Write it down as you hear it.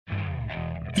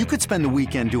You could spend the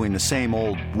weekend doing the same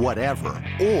old whatever,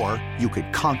 or you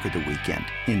could conquer the weekend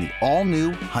in the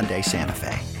all-new Hyundai Santa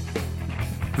Fe.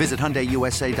 Visit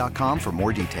HyundaiUSA.com for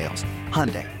more details.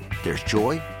 Hyundai, there's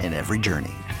joy in every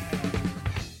journey.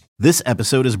 This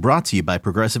episode is brought to you by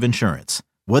Progressive Insurance.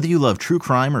 Whether you love true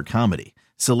crime or comedy,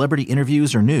 celebrity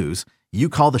interviews or news, you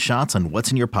call the shots on what's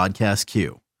in your podcast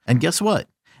queue. And guess what?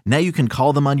 Now you can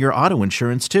call them on your auto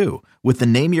insurance too with the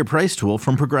Name Your Price tool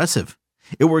from Progressive.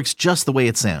 It works just the way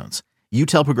it sounds. You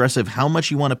tell Progressive how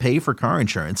much you want to pay for car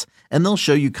insurance, and they'll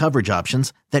show you coverage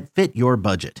options that fit your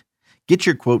budget. Get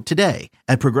your quote today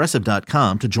at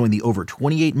Progressive.com to join the over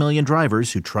 28 million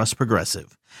drivers who trust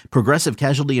Progressive. Progressive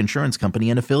Casualty Insurance Company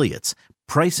and Affiliates.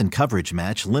 Price and coverage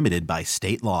match limited by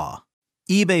state law.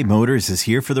 eBay Motors is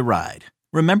here for the ride.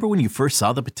 Remember when you first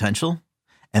saw the potential?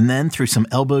 And then through some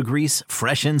elbow grease,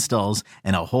 fresh installs,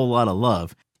 and a whole lot of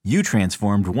love, you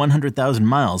transformed 100,000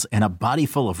 miles and a body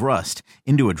full of rust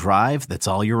into a drive that's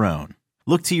all your own.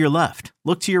 Look to your left.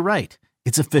 Look to your right.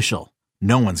 It's official.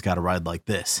 No one's got a ride like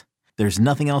this. There's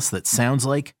nothing else that sounds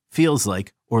like, feels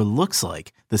like, or looks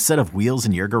like the set of wheels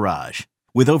in your garage.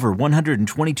 With over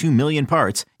 122 million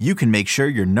parts, you can make sure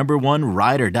your number one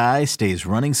ride or die stays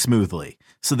running smoothly.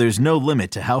 So there's no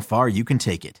limit to how far you can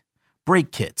take it.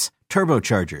 Brake kits,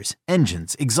 turbochargers,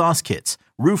 engines, exhaust kits,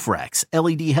 roof racks,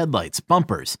 LED headlights,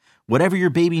 bumpers, whatever your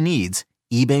baby needs,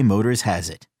 eBay Motors has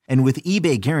it. And with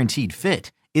eBay Guaranteed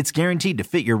Fit, it's guaranteed to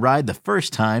fit your ride the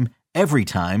first time, every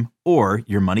time, or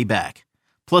your money back.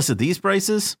 Plus at these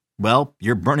prices, well,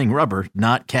 you're burning rubber,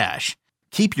 not cash.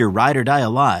 Keep your ride or die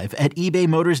alive at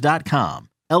ebaymotors.com.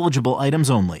 Eligible items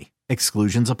only.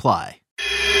 Exclusions apply.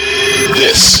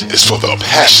 This is for the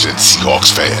passionate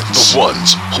Seahawks fans, the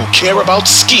ones who care about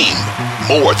scheme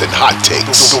more than hot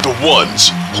takes, the ones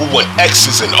who want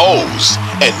X's and O's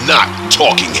and not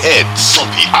talking heads. From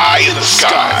the eye in the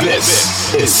sky,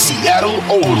 this is Seattle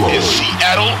Overload.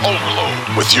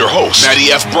 With your hosts,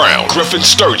 Matty F. Brown, Griffin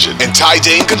Sturgeon, and Ty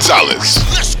Dane Gonzalez.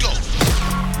 Let's go.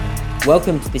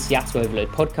 Welcome to the Seattle Overload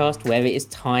podcast, where it is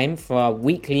time for our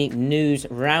weekly news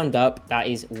roundup. That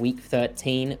is week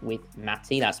 13 with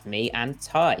Matty, that's me, and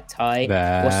Ty. Ty,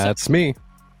 that's me.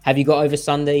 Have you got over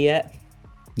Sunday yet?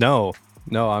 No,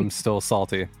 I'm still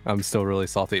salty. I'm still really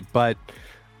salty, but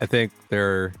I think there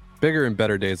are bigger and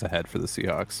better days ahead for the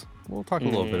Seahawks. We'll talk a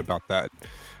little bit about that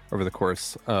over the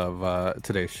course of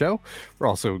today's show. We're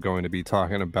also going to be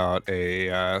talking about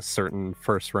a certain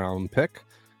first round pick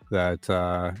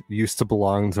that used to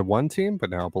belong to one team, but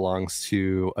now belongs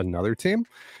to another team,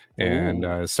 and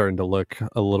is starting to look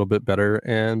a little bit better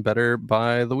and better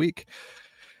by the week.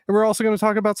 And we're also going to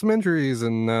talk about some injuries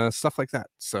and stuff like that.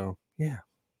 So, yeah.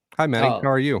 Hi, Matty. How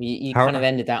are you? You kind of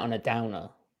ended that on a downer.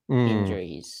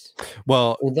 Injuries.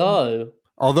 Well,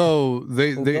 although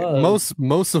they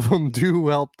most of them do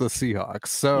help the Seahawks,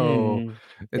 so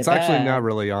it's actually not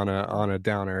really on a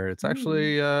downer. It's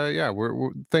actually we're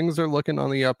things are looking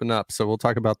on the up and up. So we'll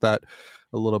talk about that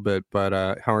a little bit.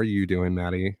 But how are you doing,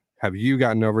 Matty? Have you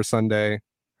gotten over Sunday?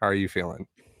 How are you feeling?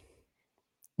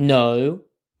 No,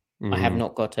 I have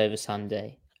not got over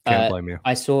Sunday. Can't blame you.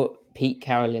 I saw Pete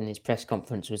Carroll in his press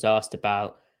conference was asked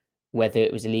about whether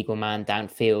it was a legal man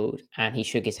downfield, and he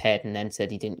shook his head and then said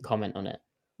he didn't comment on it.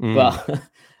 But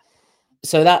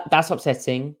so that's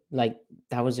upsetting. Like,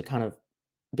 that was a kind of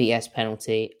BS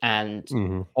penalty,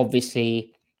 and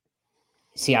obviously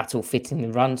Seattle fitting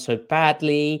the run so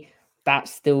badly,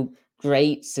 that's still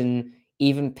great. And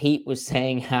even Pete was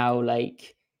saying how,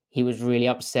 like, he was really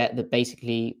upset that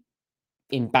basically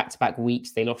in back-to-back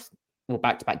weeks they lost, or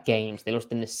back-to-back games they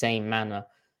lost in the same manner.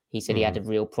 He said he had a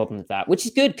real problem with that, which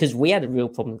is good because we had a real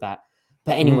problem with that.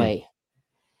 But anyway,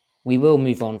 we will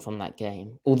move on from that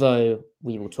game, although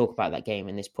we will talk about that game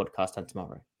in this podcast and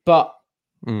tomorrow. But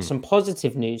some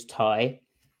positive news, Ty.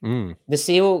 The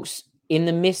Seahawks, in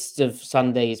the midst of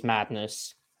Sunday's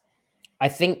madness, I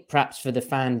think perhaps for the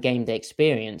fan game day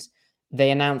experience,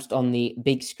 they announced on the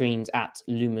big screens at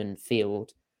Lumen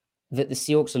Field that the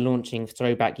Seahawks are launching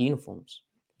throwback uniforms.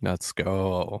 Let's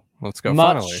go. Much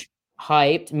finally.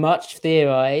 Hyped, much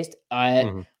theorized.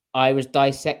 I was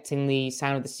dissecting the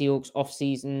Sound of the Seahawks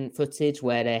off-season footage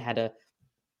where they had a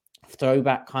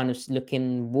throwback kind of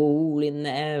looking wall in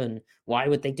there, and why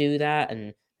would they do that?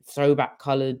 And throwback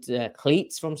coloured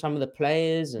cleats from some of the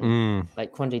players, and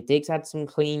like Quandre Diggs had some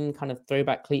clean kind of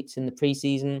throwback cleats in the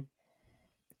preseason.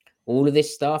 All of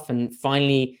this stuff, and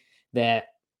finally they're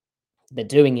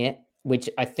doing it, which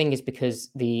I think is because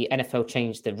the NFL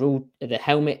changed the rule, the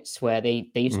helmets, where they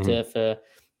used to,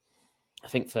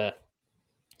 for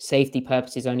safety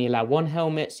purposes, only allow one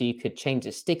helmet, so you could change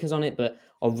the stickers on it. But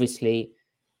obviously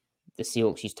the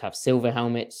Seahawks used to have silver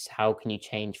helmets. How can you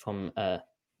change from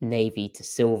navy to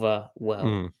silver?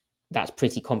 Well, that's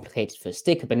pretty complicated for a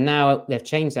sticker. But now they've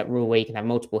changed that rule where you can have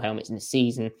multiple helmets in the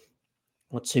season,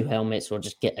 or 2 helmets, or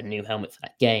just get a new helmet for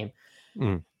that game.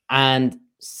 And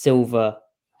silver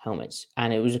helmets.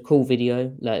 And it was a cool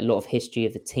video, like a lot of history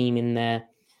of the team in there.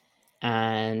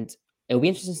 And it'll be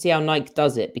interesting to see how Nike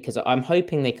does it, because I'm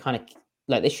hoping they kind of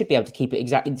like, they should be able to keep it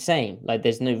exactly the same. Like,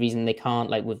 there's no reason they can't,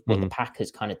 like with what the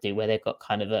Packers kind of do, where they've got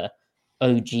kind of a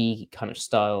OG kind of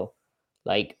style.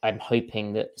 Like, I'm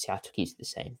hoping that Seattle keeps it the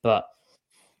same. But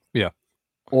yeah,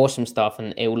 awesome stuff,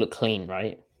 and it will look clean,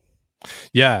 right?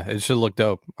 Yeah, it should look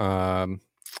dope. I'm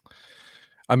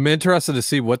interested to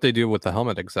see what they do with the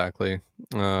helmet exactly.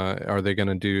 Are they going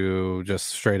to do just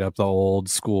straight up the old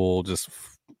school, just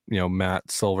matte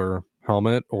silver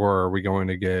helmet, or are we going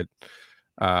to get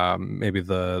maybe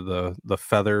the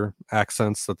feather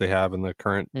accents that they have in the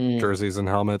current jerseys and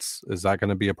helmets? Is that going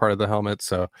to be a part of the helmet?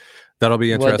 So that'll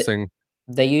be interesting. Well,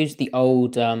 they use the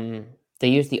old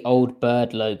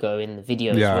bird logo in the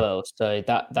video as well. So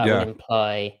that would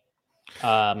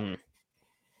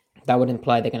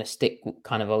imply they're going to stick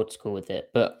kind of old school with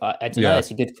it. But I don't know.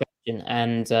 It's a good question,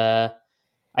 and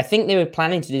I think they were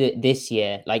planning to do it this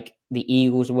year, like the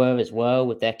Eagles were as well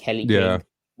with their Kelly Green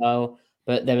style.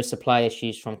 But there were supply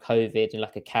issues from COVID and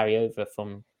like a carryover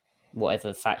from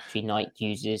whatever factory Nike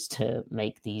uses to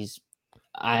make these.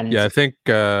 And I think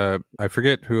I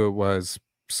forget who it was.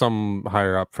 Some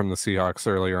higher up from the Seahawks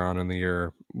earlier on in the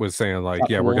year was saying like, Chuck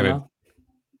we're Warner. gonna.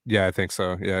 Yeah, I think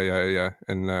so. Yeah,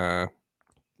 and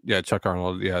Chuck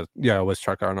Arnold. Yeah, it was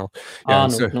Chuck Arnold. Yeah,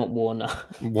 Arnold, not Warner.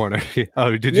 Warner.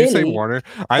 Oh, did you say Warner?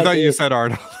 I thought you said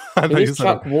Arnold. I thought you said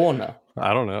Chuck Warner.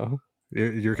 I don't know.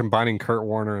 You're combining Kurt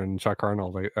Warner and Chuck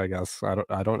Arnold, I guess.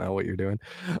 I don't know what you're doing.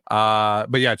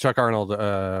 But yeah, Chuck Arnold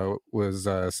was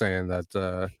saying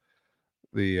that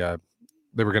they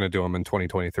were going to do them in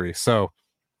 2023. So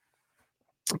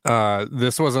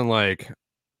this wasn't like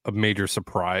a major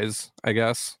surprise, I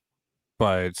guess,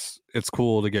 but it's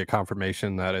cool to get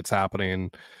confirmation that it's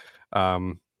happening.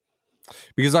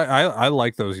 Because I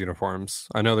like those uniforms.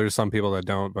 I know there's some people that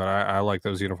don't, but I like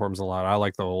those uniforms a lot. I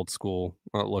like the old school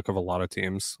look of a lot of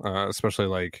teams, especially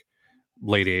like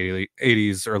late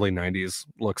 80s, early 90s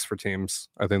looks for teams.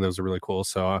 I think those are really cool.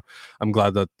 So I'm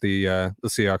glad that the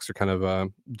Seahawks are kind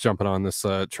of jumping on this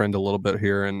trend a little bit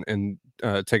here and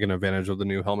taking advantage of the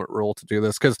new helmet rule to do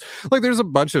this. Because like there's a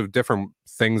bunch of different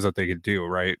things that they could do,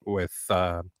 right, with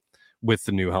the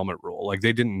new helmet rule. Like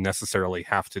they didn't necessarily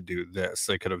have to do this.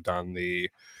 They could have done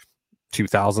the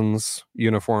 2000s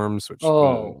uniforms, which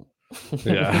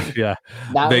yeah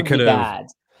that they would could be have bad.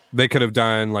 They could have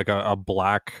done like a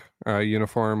black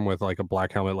uniform with like a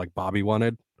black helmet like Bobby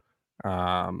wanted.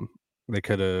 They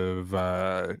could have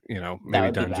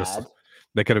maybe done just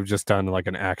they could have just done like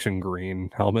an action green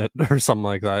helmet or something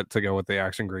like that to go with the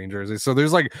action green jersey. So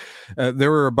there's like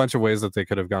there were a bunch of ways that they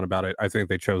could have gone about it. I think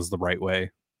they chose the right way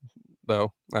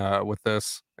though with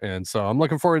this, and so I'm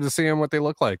looking forward to seeing what they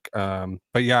look like.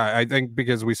 But yeah, I think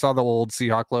because we saw the old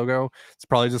Seahawk logo, it's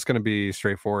probably just going to be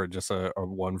straightforward, just a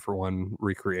 1-for-1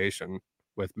 recreation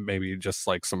with maybe just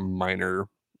like some minor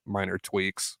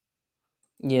tweaks.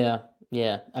 Yeah.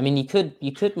 I mean, you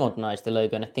could modernize the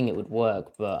logo, and I think it would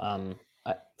work, but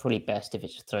probably best if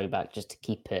it's a throwback, just to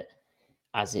keep it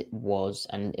as it was,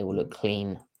 and it will look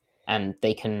clean. And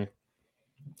they can,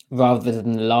 rather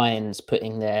than the Lions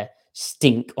putting their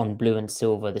stink on blue and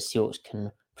silver, the Seahawks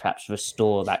can perhaps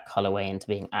restore that colorway into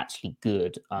being actually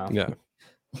good.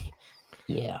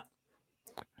 Yeah.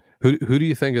 Who do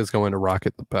you think is going to rock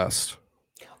it the best?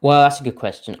 Well, that's a good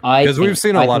question. Because we've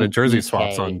seen a lot of jersey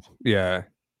swaps on. Yeah,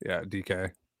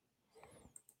 DK.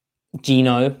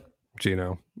 Gino.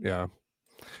 Yeah.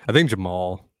 I think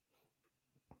Jamal.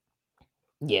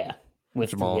 Yeah.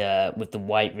 With the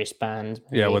white wristband.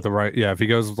 Maybe. Yeah, with the right. Yeah, if he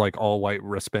goes with like all white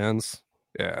wristbands,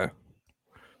 yeah,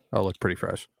 that'll look pretty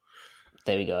fresh.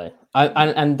 There we go.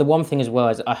 And the one thing as well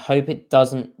is I hope it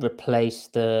doesn't replace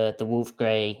the wolf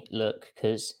grey look,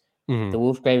 because the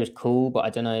wolf grey was cool, but I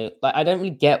don't know. Like, I don't really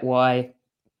get why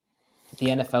the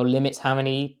NFL limits how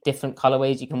many different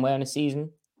colorways you can wear in a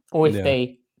season, or if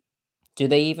they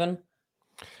even.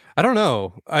 I don't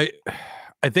know. I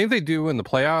think they do in the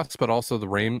playoffs, but also the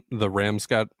Rams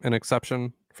got an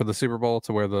exception for the Super Bowl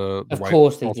to wear the of white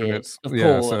course they alternates. Did.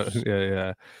 Of course. So,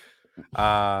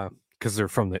 yeah. Because they're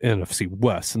from the NFC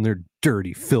West and they're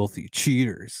dirty, filthy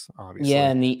cheaters, obviously.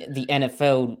 Yeah, and the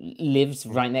NFL lives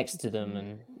right next to them,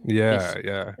 and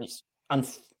it's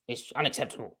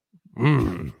unacceptable.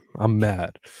 I'm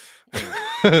mad.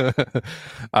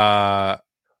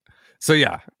 So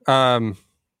yeah.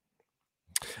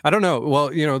 I don't know. Well,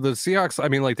 the Seahawks, I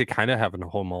mean, like they kind of have a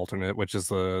home alternate, which is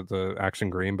the action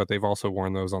green, but they've also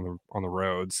worn those on the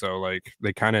road. So like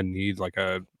they kind of need like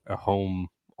a home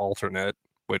alternate,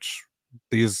 which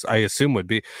these I assume would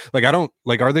be like I don't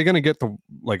like are they going to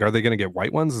get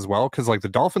white ones as well? Because like the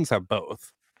Dolphins have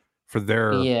both for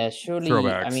their Yeah, surely.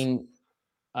 throwbacks. I mean,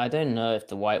 I don't know if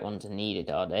the white ones are needed,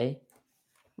 are they?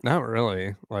 Not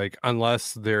really. Like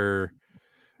unless they're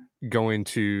going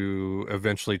to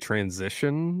eventually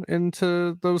transition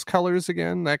into those colors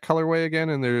again, that colorway again,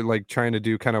 and they're like trying to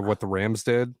do kind of what the Rams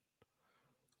did.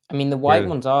 I mean, the white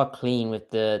ones are clean with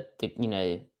the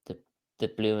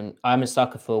blue, and I'm a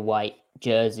sucker for a white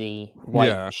jersey,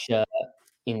 white shirt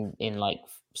in like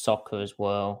soccer as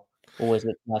well. Always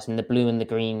look nice, and the blue and the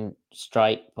green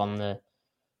stripe on the.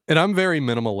 And I'm very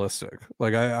minimalistic.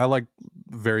 Like I like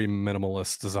very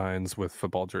minimalist designs with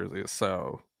football jerseys.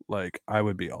 So like I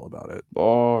would be all about it.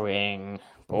 Boring.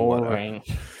 Whatever.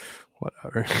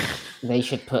 They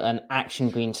should put an action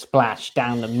green splash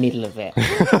down the middle of it.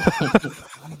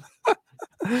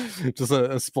 Just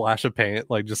a splash of paint,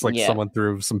 like just like someone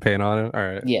threw some paint on it. All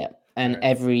right. Yeah. And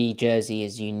every jersey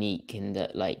is unique in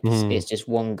that, like, it's just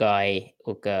one guy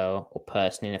or girl or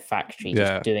person in a factory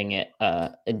just doing it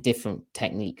in different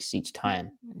techniques each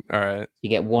time. All right. You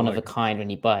get one of a kind when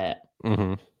you buy it.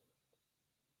 Mm-hmm.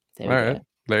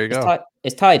 There you go.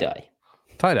 It's tie-dye.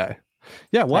 Tie-dye.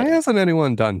 Yeah, why hasn't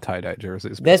anyone done tie-dye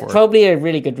jerseys before? There's probably a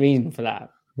really good reason for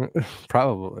that.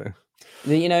 Probably.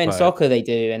 In soccer they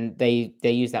do, and they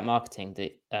use that marketing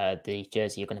that the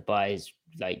jersey you're going to buy is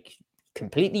like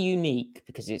completely unique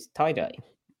because it's tie-dye.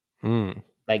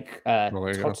 Like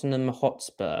Tottenham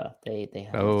Hotspur, they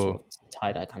have a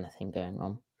tie-dye kind of thing going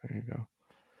on. There you go.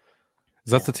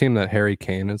 Is that the team that Harry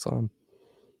Kane is on?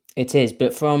 It is,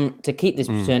 but to keep this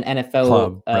to an NFL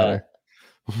club,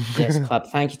 yes, club.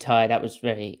 Thank you, Ty. That was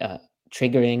very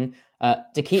triggering.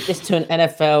 To keep this to an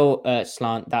NFL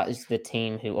slant, that is the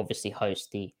team who obviously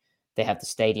host they have the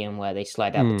stadium where they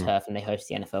slide out the turf and they host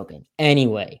the NFL games.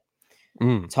 Anyway,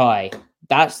 Ty,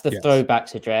 that's the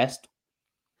throwbacks addressed.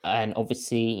 And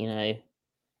obviously,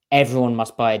 everyone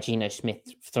must buy a Geno Smith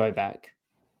throwback.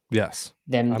 Yes.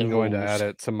 I'm going to add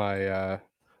it to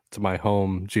my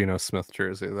home Geno Smith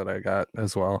jersey that I got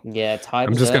as well. Yeah, Ty.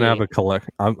 I'm just going to have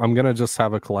I'm going to just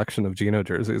have a collection of Geno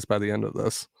jerseys by the end of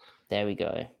this. There we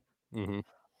go. Mm-hmm.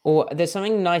 Or there's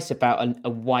something nice about a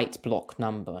white block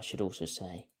number, I should also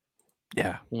say.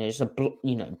 Yeah. Just a block,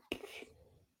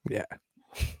 Yeah.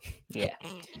 Yeah.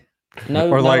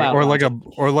 Or like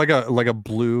a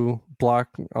blue block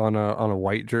on a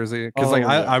white jersey, because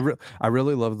I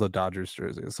really love the Dodgers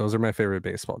jerseys. Those are my favorite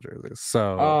baseball jerseys.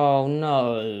 So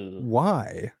no,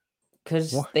 why?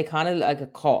 Because they kind of look like a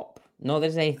cop. Not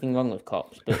there's anything wrong with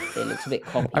cops, but it looks a bit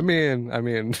coppy. I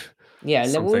mean, yeah,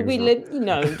 just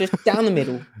down the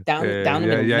middle, down the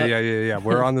middle. Yeah.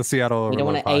 We're on the Seattle. We don't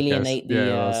want to alienate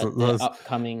the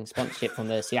upcoming sponsorship from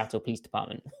the Seattle Police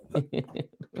Department.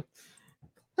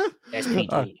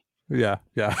 SPG. Yeah.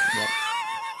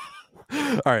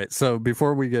 All right. So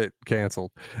before we get canceled,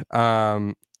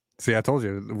 see, I told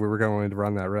you we were going to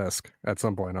run that risk at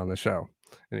some point on the show,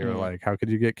 and you were like, "How could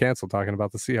you get canceled talking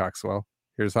about the Seahawks?" Well,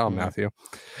 here's how, Matthew.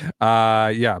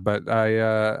 Yeah, but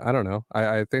I don't know.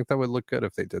 I think that would look good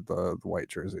if they did the white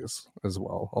jerseys as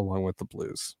well, along with the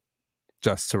blues,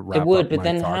 just to wrap. It would, but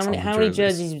then how many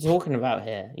jerseys are we talking about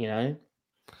here?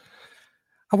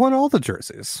 I want all the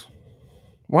jerseys.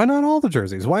 Why not all the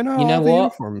jerseys? Why not all the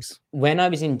uniforms? When I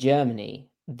was in Germany,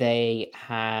 they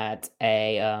had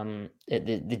the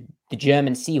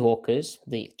German Seahawkers,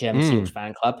 the German Seahawks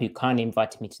fan club, who kindly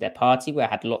invited me to their party where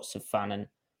I had lots of fun and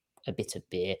a bit of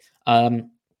beer.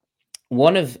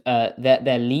 One of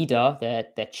their leader,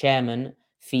 their chairman,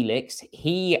 Felix,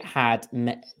 he had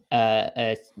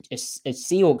a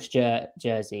Seahawks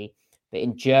jersey, but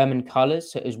in German colors.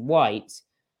 So it was white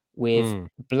with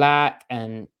black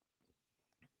and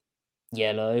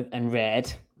yellow and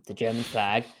red, the German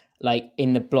flag, like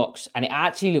in the blocks, and it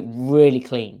actually looked really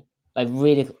clean. Like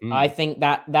really, I think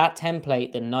that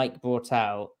template that Nike brought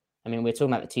out. I mean, we're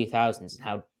talking about the 2000s and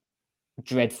how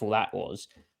dreadful that was.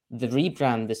 The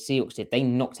rebrand the Seahawks did, they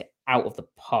knocked it out of the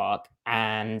park.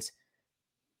 And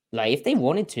like, if they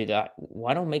wanted to,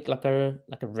 why don't make like a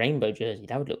rainbow jersey?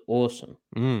 That would look awesome.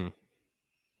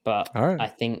 But I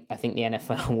think the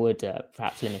NFL would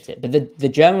perhaps limit it. But the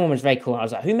German one was very cool. I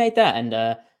was like, who made that?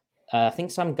 And I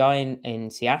think some guy in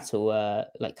Seattle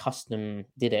like custom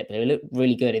did it, but it looked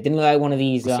really good. It didn't look like one of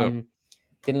these. Didn't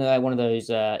look like one of those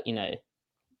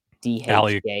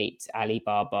DHgate,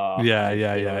 Alibaba. Yeah.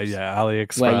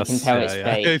 AliExpress. Where you can tell it's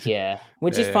fake,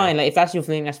 which is fine. Like if that's your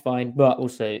thing, that's fine. But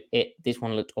also, this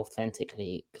one looked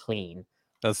authentically clean.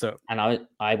 That's so. And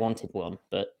I wanted one,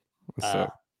 but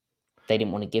they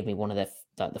didn't want to give me one of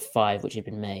the 5 which had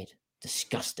been made.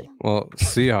 Disgusting. Well,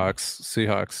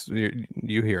 Seahawks,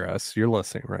 you hear us. You're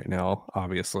listening right now,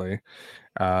 obviously.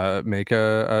 Make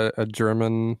a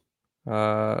German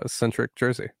centric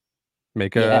jersey.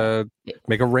 Make a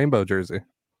rainbow jersey.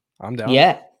 I'm down.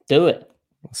 Yeah, do it.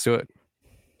 Let's do it.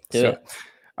 Do it.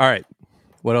 All right.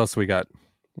 What else we got?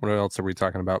 What else are we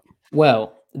talking about?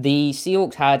 Well, the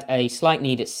Seahawks had a slight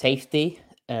need at safety.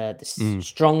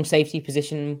 Strong safety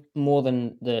position more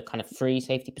than the kind of free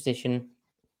safety position.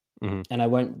 Mm-hmm. And I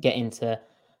won't get into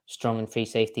strong and free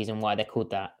safeties and why they're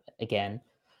called that again.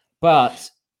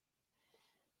 But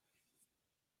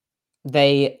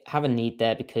they have a need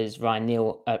there because Ryan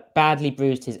Neal badly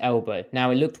bruised his elbow. Now,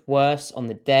 it looked worse on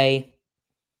the day.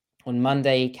 On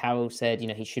Monday, Carroll said,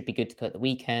 he should be good to go at the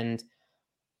weekend.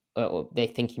 Or they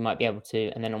think he might be able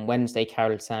to. And then on Wednesday,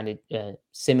 Carroll sounded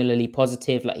similarly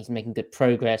positive, like he's making good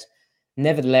progress.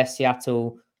 Nevertheless,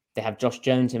 Seattle, they have Josh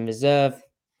Jones in reserve.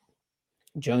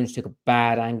 Jones took a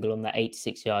bad angle on that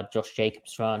 86-yard Josh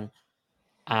Jacobs run.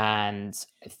 And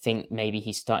I think maybe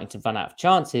he's starting to run out of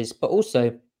chances. But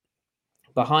also,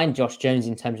 behind Josh Jones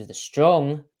in terms of the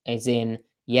strong, as in,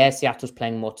 Seattle's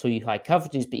playing more 2 high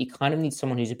coverages, but you kind of need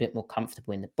someone who's a bit more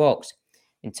comfortable in the box.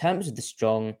 In terms of the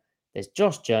strong, there's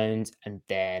Josh Jones, and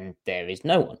then there is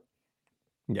no one.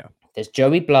 Yeah. There's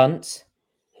Joey Blunt,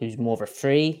 who's more of a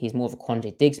free. He's more of a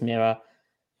Quandre Diggs mirror.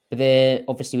 But they're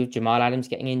obviously with Jamal Adams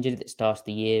getting injured at the start of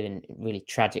the year in really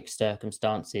tragic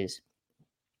circumstances.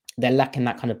 They're lacking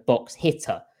that kind of box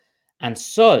hitter. And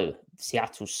so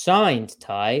Seattle signed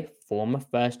former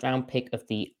first-round pick of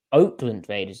the Oakland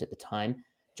Raiders at the time,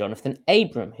 Jonathan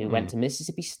Abram, who went to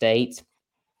Mississippi State.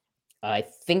 I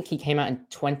think he came out in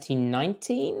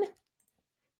 2019.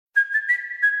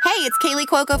 Hey, it's Kaylee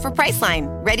Cuoco for Priceline.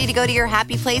 Ready to go to your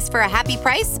happy place for a happy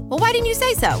price? Well, why didn't you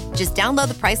say so? Just download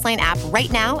the Priceline app right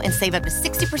now and save up to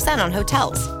 60% on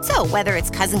hotels. So whether it's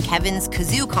Cousin Kevin's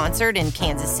Kazoo Concert in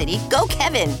Kansas City, go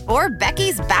Kevin, or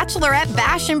Becky's Bachelorette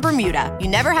Bash in Bermuda, you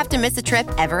never have to miss a trip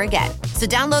ever again. So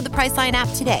download the Priceline app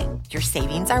today. Your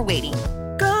savings are waiting.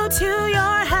 Go to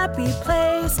your happy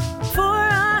place for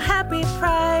a happy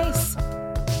price.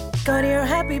 Go to your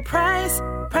happy price,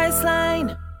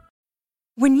 Priceline.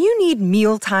 When you need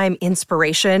mealtime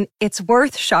inspiration, it's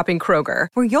worth shopping Kroger,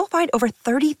 where you'll find over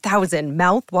 30,000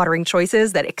 mouth-watering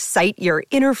choices that excite your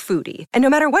inner foodie. And no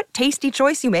matter what tasty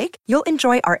choice you make, you'll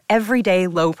enjoy our everyday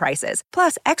low prices,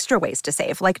 plus extra ways to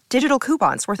save, like digital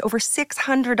coupons worth over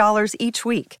 $600 each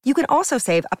week. You can also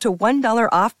save up to $1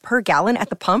 off per gallon at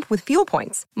the pump with fuel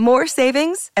points. More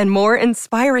savings and more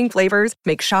inspiring flavors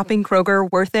make shopping Kroger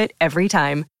worth it every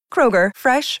time. Kroger,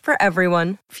 fresh for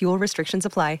everyone. Fuel restrictions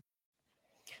apply.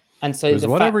 And so it was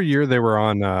whatever year they were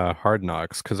on Hard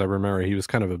Knocks, because I remember he was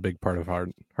kind of a big part of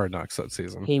Hard Knocks that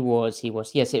season. He was.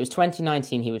 Yes, it was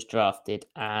 2019 he was drafted,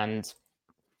 and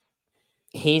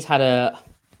he's had a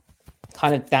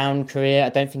kind of down career. I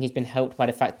don't think he's been helped by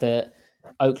the fact that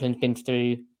Oakland's been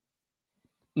through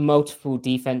multiple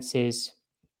defenses,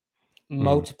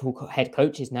 multiple head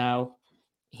coaches now.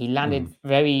 He landed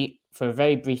for a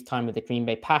very brief time with the Green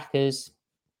Bay Packers.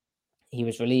 He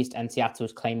was released, and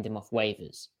Seattle's claimed him off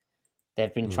waivers.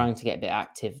 They've been trying to get a bit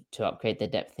active to upgrade their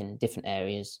depth in different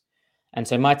areas. And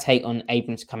so my take on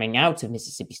Abrams coming out of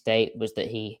Mississippi State was that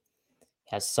he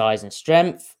has size and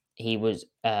strength. He was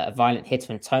a violent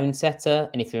hitter and tone setter.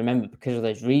 And if you remember, because of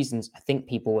those reasons, I think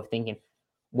people were thinking,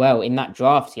 well, in that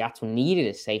draft, Seattle needed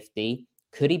a safety.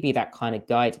 Could he be that kind of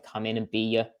guy to come in and be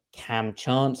your Cam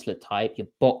Chancellor type, your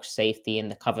box safety in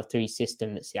the cover 3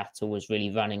 system that Seattle was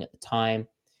really running at the time?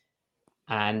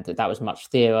 And that was much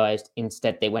theorized.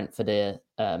 Instead, they went for the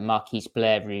Marquise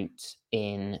Blair route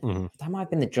in... That might have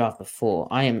been the draft before.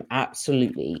 I am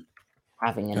absolutely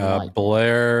having a night.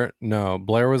 Blair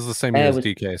was the same year as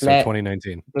DK, so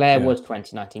 2019. Blair was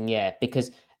 2019, yeah.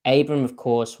 Because Abram, of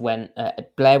course,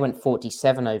 Blair went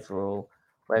 47 overall,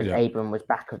 whereas Abram was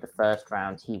back of the first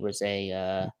round. He was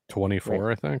a...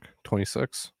 24, I think.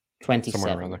 26?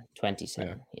 27.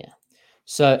 27, yeah.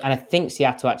 So, and I think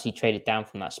Seattle actually traded down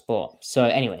from that spot. So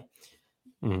anyway,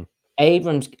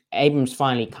 Abrams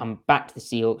finally come back to the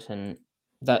Seahawks, and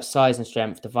that size and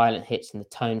strength, the violent hits and the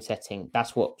tone setting,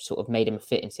 that's what sort of made him a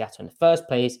fit in Seattle in the first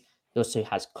place. He also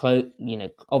has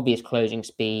obvious closing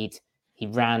speed. He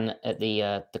ran at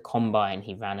the combine.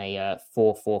 He ran a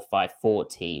 4.45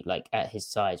 40 like at his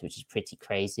size, which is pretty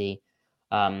crazy.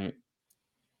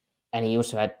 and he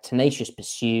also had tenacious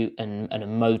pursuit and a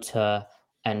motor,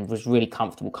 and was really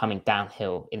comfortable coming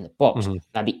downhill in the box. Mm-hmm.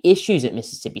 Now, the issues at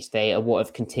Mississippi State are what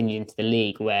have continued into the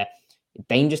league, where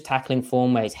dangerous tackling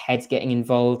form, where his head's getting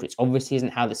involved, which obviously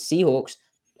isn't how the Seahawks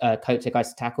coach their guys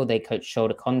to tackle. They coach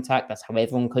shoulder contact. That's how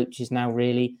everyone coaches now,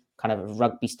 really. Kind of a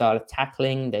rugby style of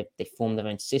tackling. They formed their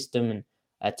own system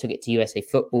and took it to USA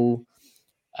football.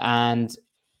 And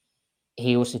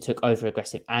he also took over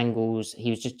aggressive angles. He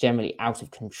was just generally out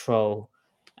of control,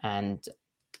 and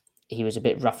he was a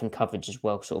bit rough in coverage as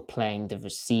well, sort of playing the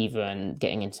receiver and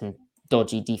getting in some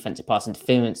dodgy defensive pass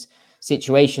interference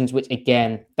situations, which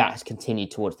again, that has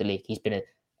continued towards the league. He's been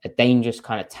a dangerous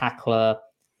kind of tackler.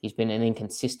 He's been an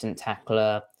inconsistent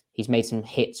tackler. He's made some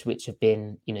hits which have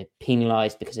been,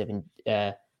 penalized because they've been,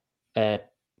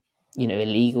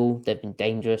 illegal. They've been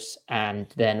dangerous. And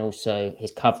then also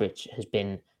his coverage has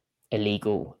been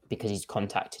illegal because he's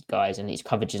contacted guys and his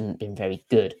coverage hasn't been very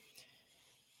good.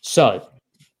 So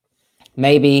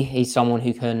maybe he's someone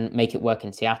who can make it work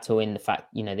in Seattle in the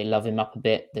fact, they love him up a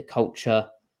bit, the culture.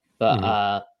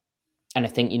 But, and I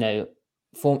think,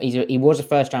 he was a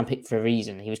first round pick for a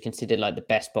reason. He was considered like the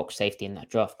best box safety in that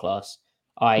draft class.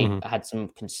 I had some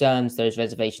concerns. Those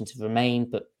reservations have remained,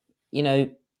 but,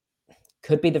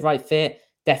 could be the right fit.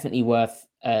 Definitely worth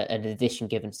an addition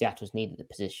given Seattle's needed the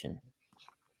position.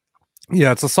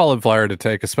 Yeah, it's a solid flyer to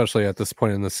take, especially at this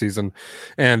point in the season.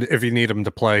 And if you need him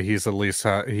to play, he at least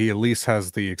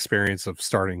has the experience of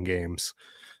starting games,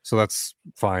 so that's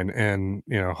fine. And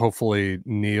hopefully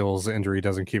Neal's injury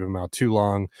doesn't keep him out too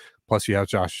long. Plus, you have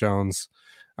Josh Jones,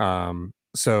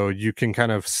 so you can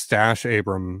kind of stash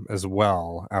Abram as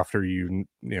well after you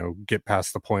get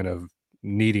past the point of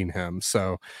needing him.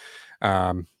 So,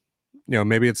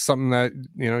 maybe it's something that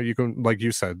you can, like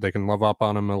you said, they can love up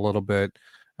on him a little bit.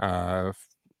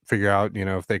 Figure out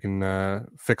if they can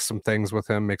fix some things with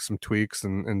him, make some tweaks,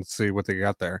 and see what they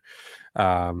got there.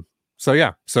 So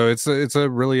it's a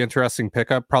really interesting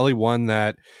pickup, probably one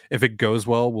that if it goes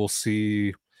well, we'll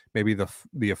see maybe the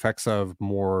effects of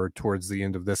more towards the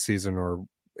end of this season or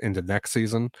into next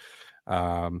season.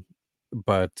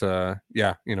 But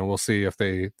we'll see if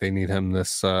they need him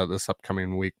this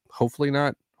upcoming week. Hopefully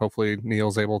not. Hopefully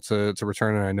Neal's able to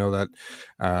return, and I know that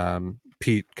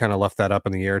Pete kind of left that up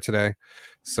in the air today,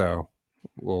 so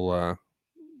we'll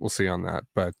see on that.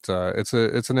 But it's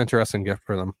an interesting gift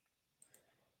for them.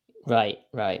 Right,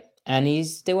 and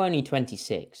he's still only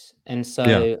 26, and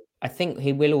so I think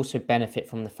he will also benefit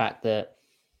from the fact that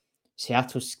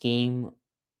Seattle's scheme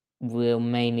will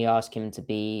mainly ask him to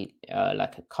be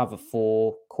like a cover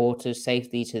 4 quarters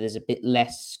safety, so there's a bit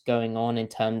less going on in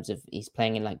terms of he's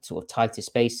playing in like sort of tighter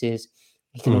spaces.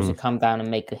 He can also come down and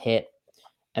make a hit,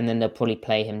 and then they'll probably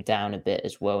play him down a bit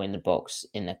as well in the box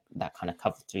in that kind of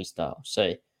cover 3 style. So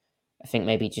I think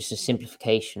maybe just a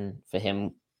simplification for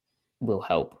him will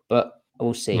help, but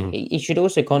we'll see. He should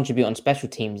also contribute on special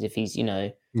teams if he's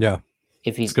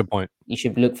if he's a good point. You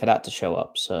should look for that to show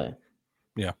up. So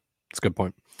yeah, it's a good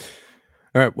point.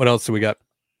 All right, what else do we got?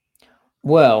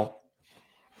 Well,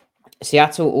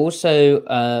 Seattle also,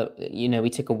 we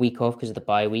took a week off because of the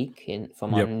bye week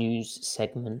from our news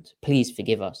segment. Please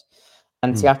forgive us.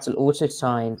 And Seattle also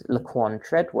signed Laquan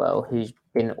Treadwell, who's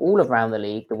been all around the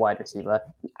league, the wide receiver.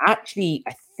 He actually,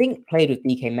 I think, played with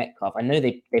DK Metcalf. I know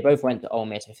they both went to Ole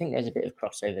Miss. I think there's a bit of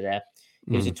crossover there.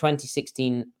 He was a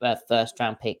 2016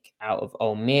 first-round pick out of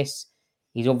Ole Miss.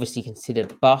 He's obviously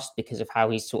considered bust because of how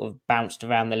he's sort of bounced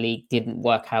around the league, didn't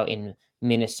work out in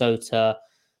Minnesota.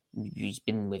 He's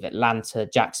been with Atlanta,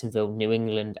 Jacksonville, New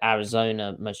England,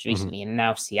 Arizona most recently, and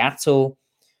now Seattle.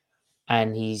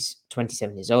 And he's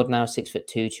 27 years old now,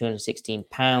 6'2", 216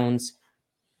 pounds.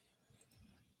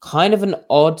 Kind of an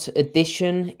odd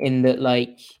addition in that,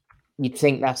 like, you'd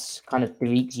think that's kind of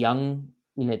Derek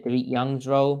Young's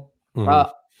role.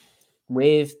 But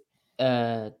with D.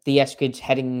 Eskridge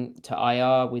heading to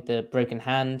IR with a broken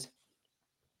hand,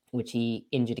 which he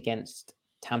injured against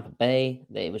Tampa Bay,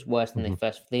 that it was worse than they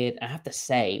first feared. I have to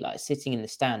say, like, sitting in the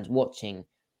stands watching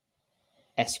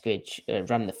Eskridge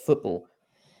run the football,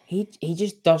 he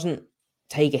just doesn't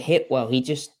take a hit well. He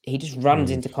just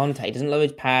runs into contact. He doesn't lower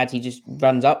his pads. He just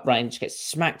runs upright and just gets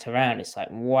smacked around. It's like,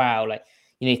 wow. Like,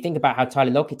 you think about how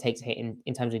Tyler Lockett takes a hit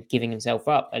in terms of giving himself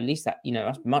up. At least that,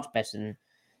 that's much better than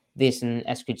this. And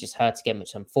Eskridge just hurt again, which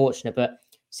is unfortunate. But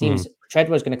seems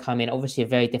Treadwell's going to come in, obviously a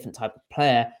very different type of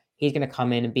player. He's going to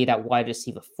come in and be that wide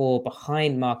receiver 4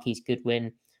 behind Marquise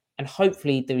Goodwin. And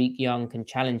hopefully Derek Young can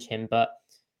challenge him. But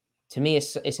to me,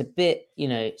 it's a bit,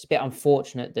 it's a bit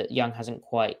unfortunate that Young hasn't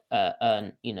quite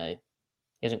earned, he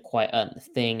hasn't quite earned the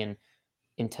thing. And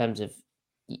in terms of,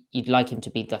 you'd like him to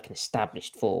be like an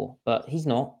established 4, but he's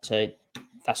not. So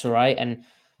that's all right. And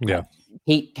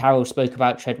Pete Carroll spoke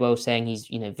about Treadwell, saying he's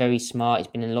very smart. He's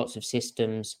been in lots of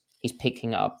systems. He's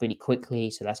picking it up really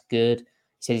quickly, so that's good. He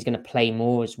said he's going to play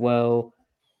more as well,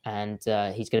 and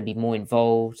he's going to be more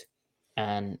involved.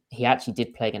 And he actually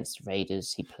did play against the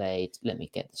Raiders. He played. Let me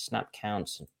get the snap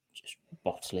counts. I'm just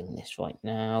bottling this right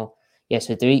now. Yeah,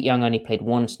 so Derek Young only played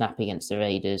 1 snap against the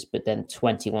Raiders, but then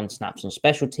 21 snaps on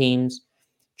special teams.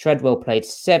 Treadwell played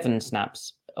 7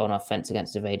 snaps on offense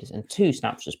against the Raiders and 2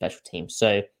 snaps for special teams.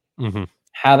 So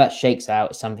how that shakes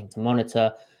out is something to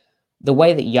monitor. The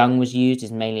way that Young was used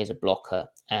is mainly as a blocker,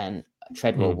 and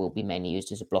Treadwell will be mainly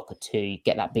used as a blocker too. You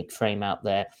get that big frame out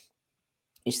there.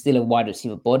 It's still a wide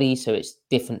receiver body, so it's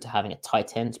different to having a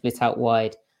tight end split out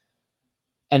wide.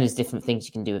 And there's different things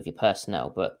you can do with your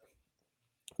personnel, but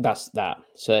that's that.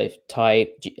 So, Ty,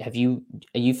 are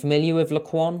you familiar with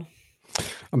Laquan?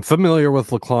 I'm familiar with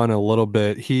Laquan a little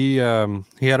bit. He had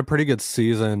a pretty good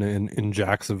season in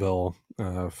Jacksonville,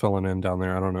 filling in down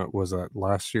there. I don't know, was that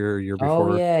last year or year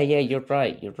before? Oh yeah, you're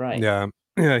right. Yeah,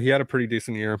 he had a pretty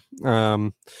decent year.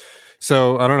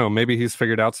 So I don't know, maybe he's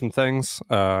figured out some things.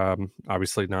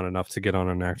 Obviously not enough to get on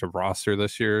an active roster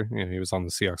this year. He was on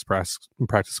the Seahawks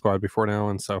practice squad before now,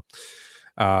 and so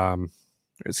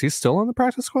is he still on the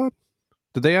practice squad?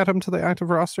 Did they add him to the active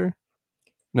roster?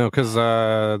 No, because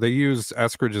they used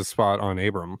Eskridge's spot on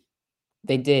Abram.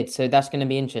 They did, so that's going to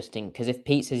be interesting, because if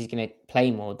Pete says he's going to play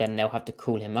more, then they'll have to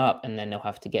call him up, and then they'll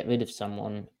have to get rid of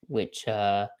someone, which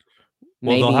maybe...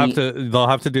 Well, they'll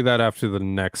have to do that after the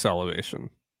next elevation.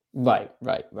 Right.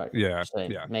 Yeah, so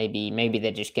maybe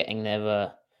they're just getting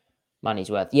their money's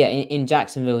worth. Yeah, in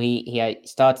Jacksonville, he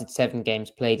started 7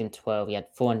 games, played in 12. He had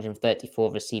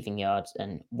 434 receiving yards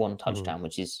and 1 touchdown,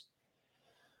 which is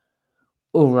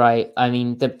all right. I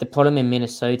mean, the problem in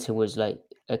Minnesota was like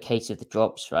a case of the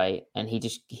drops, right? And he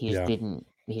just didn't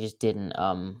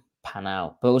pan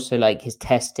out. But also like his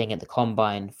testing at the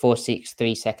combine, 4.6,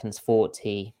 3 seconds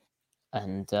 40,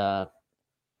 and not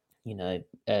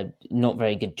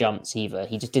very good jumps either.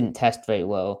 He just didn't test very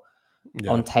well.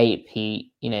 On tape.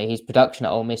 His production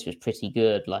at Ole Miss was pretty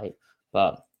good,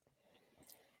 but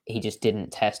he just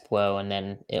didn't test well, and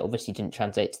then it obviously didn't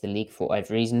translate to the league for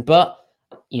whatever reason. But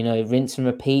rinse and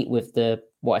repeat with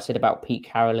what I said about Pete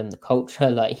Carroll and the culture.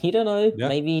 Like, you don't know,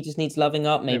 maybe he just needs loving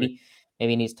up. Maybe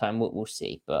he needs time. We'll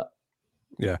see. But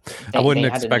I wouldn't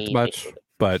expect much,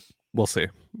 but we'll see.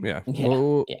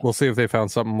 We'll see if they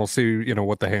found something. We'll see,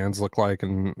 what the hands look like,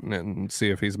 and see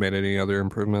if he's made any other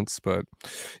improvements. But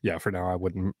yeah, for now, I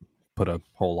wouldn't put a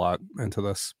whole lot into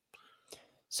this.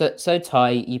 So Ty,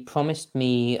 you promised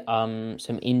me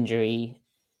some injury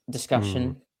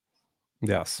discussion.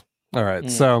 Yes. All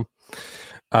right. So,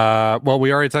 well,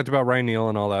 we already talked about Ryan Neal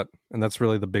and all that, and that's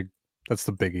really the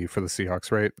biggie for the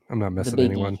Seahawks, right? I'm not missing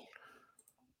anyone.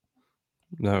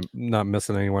 No, not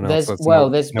missing anyone else.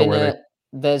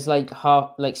 There's like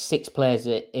 6 players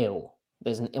that are ill.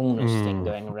 There's an illness thing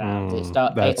going around.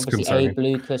 Obviously, Abe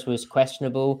Lucas was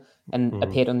questionable and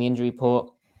appeared on the injury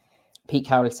report. Pete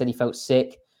Carroll said he felt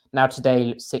sick. Now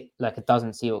today, like a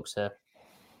dozen Seahawks are.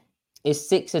 Is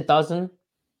 6 a dozen?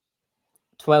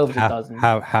 12 a dozen.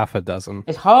 Half a dozen.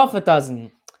 It's half a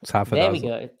dozen. It's half a dozen.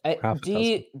 There we go.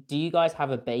 Do you guys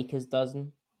have a baker's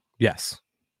dozen? Yes.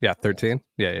 Yeah, 13.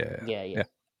 Yeah.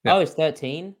 Oh, it's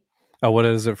 13. Oh, what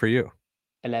is it for you?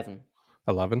 11.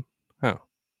 11? Oh, I'm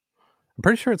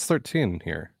pretty sure it's 13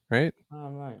 here, right? Oh,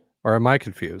 right. Or am I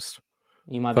confused?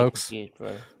 You might be confused,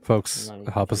 bro. Folks,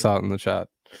 help us out in the chat.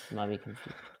 You might be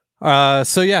confused.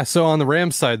 So on the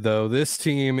Rams side, though, this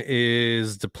team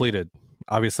is depleted.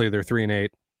 Obviously, they're 3-8.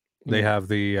 They have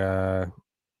the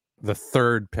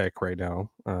 3rd pick right now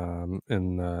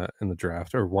in the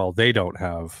draft. Or, well, they don't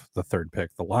have the 3rd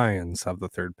pick. The Lions have the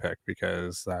 3rd pick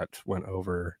because that went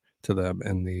over to them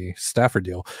in the Stafford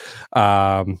deal.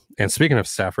 And speaking of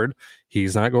Stafford,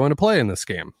 he's not going to play in this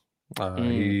game.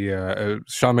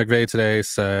 Sean McVay today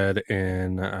said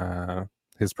in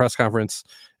his press conference,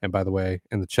 and by the way,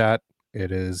 in the chat,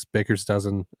 it is Baker's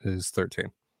dozen is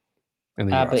 13. In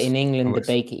the US, but in England, the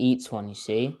baker eats one, you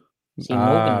see.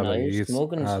 Morgan knows.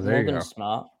 Morgan's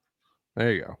smart.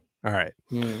 There you go. All right.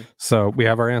 So we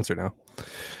have our answer now.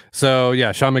 So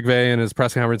yeah, Sean McVay in his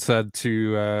press conference said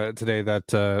today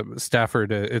that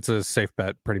Stafford, it's a safe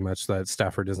bet pretty much that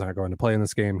Stafford is not going to play in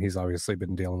this game. He's obviously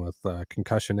been dealing with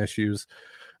concussion issues.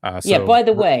 By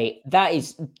the way, that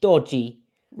is dodgy.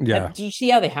 Yeah. Do you see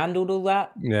how they handled all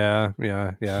that? Yeah.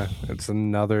 It's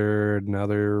another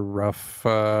rough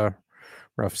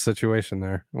rough situation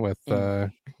there with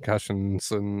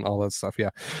concussions and all that stuff. Yeah,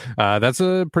 that's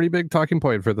a pretty big talking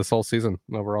point for this whole season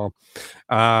overall.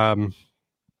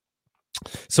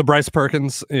 So Bryce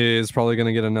Perkins is probably going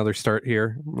to get another start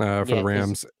here for the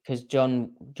Rams because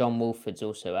John Wolford's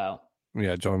also out.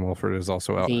 Yeah, John Wolford is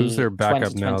also out. Who's their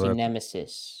backup now?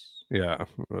 Nemesis. Yeah.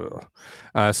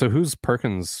 So who's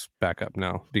Perkins' backup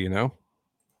now? Do you know?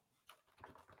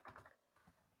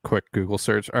 Quick Google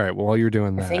search. All right. Well, while you're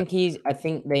doing that, I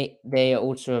think they are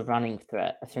also a running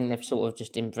threat. I think they've sort of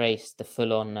just embraced the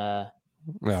full on,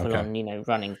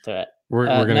 running threat. We're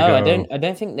gonna go. I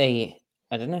don't think they.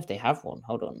 I don't know if they have one.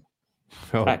 Hold on.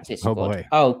 Practice squad. Boy.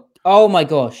 Oh my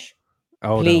gosh.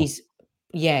 Oh, please.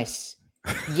 No. Yes.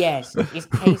 It's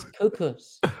Case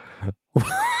Cookus.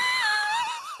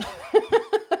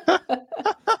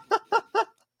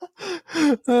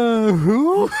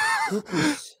 Who?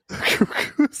 Cuckoos.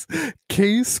 Cuckoos?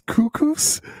 Case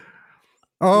Cuckoos?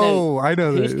 Oh, no, I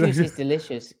know that. Couscous is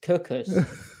delicious. Cuckoos.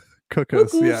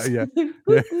 Cuckoos. Yeah.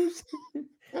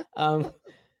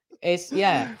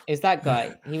 It's that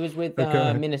guy. He was with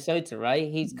Minnesota,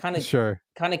 right? He's kind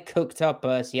of cooked up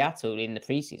Seattle in the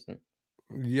preseason.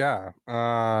 Yeah.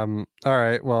 All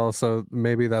right. Well, so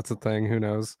maybe that's a thing. Who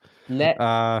knows? Let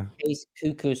Case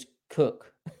Cuckoos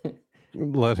cook.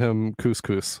 Let him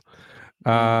couscous.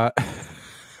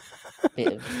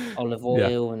 Bit of olive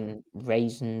oil and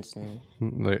raisins and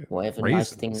whatever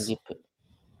nice things you put.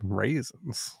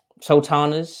 Raisins.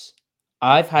 Sultanas.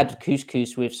 I've had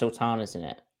couscous with sultanas in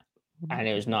it, and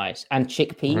it was nice. And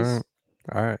chickpeas.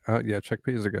 All right. Yeah,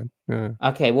 chickpeas are good. Yeah.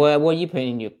 Okay. Well, what are you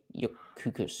putting in your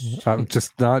couscous?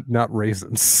 Just not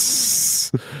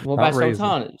raisins. What about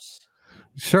sultanas?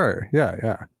 Sure.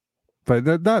 Yeah. But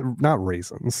not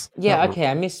raisins. Yeah. Okay.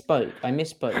 I misspoke.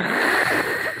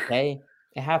 Okay.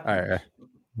 It happened.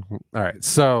 All right.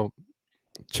 So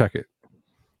check it.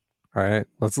 All right.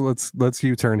 Let's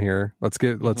U-turn here. Let's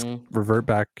revert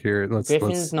back here.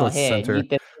 Griffin's not here. Center.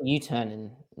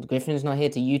 U-turning. Griffin's not here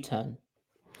to U-turn.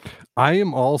 I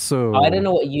am also. I don't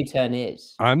know what a U-turn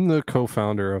is. I'm the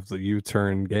co-founder of the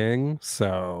U-turn gang,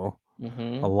 so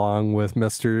along with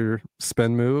Mr.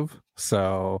 Spin Move,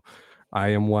 so I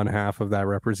am one half of that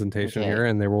representation here,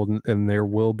 and there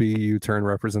will be U-turn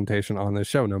representation on this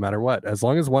show, no matter what. As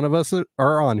long as one of us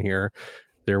are on here,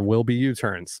 there will be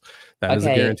U-turns. That is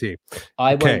a guarantee.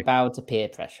 I won't bow to peer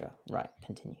pressure. Right,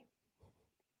 continue.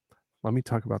 Let me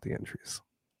talk about the injuries.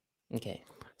 Okay.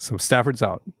 So Stafford's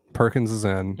out. Perkins is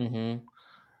in. Mm-hmm.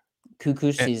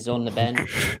 Cuckoos is on the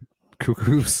bench.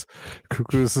 Cuckoos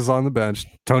is on the bench.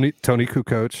 Tony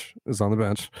Kukoc is on the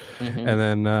bench. Mm-hmm. And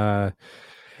then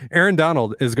Aaron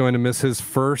Donald is going to miss his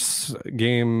first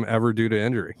game ever due to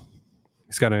injury.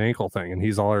 He's got an ankle thing, and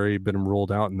he's already been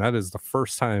ruled out. And that is the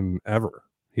first time ever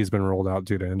he's been ruled out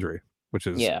due to injury, which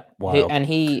is wild. And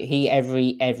he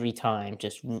every time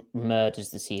just murders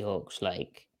the Seahawks.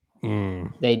 Like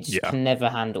they just can never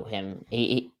handle him.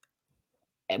 He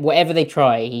whatever they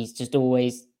try, he's just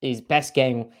always his best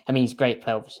game. I mean, he's a great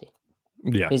player, obviously.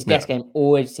 Yeah, his best game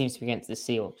always seems to be against the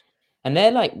Seahawks, and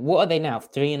they're like, what are they now?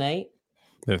 3-8.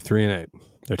 They're 3-8.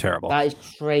 They're terrible. That is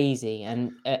crazy.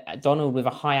 And Donald with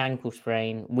a high ankle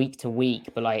sprain week to week,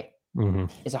 but like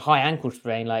it's a high ankle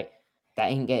sprain. Like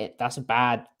that's a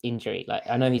bad injury. Like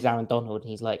I know he's Aaron Donald, and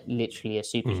he's like literally a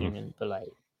superhuman, but like.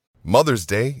 Mother's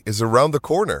Day is around the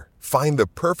corner. Find the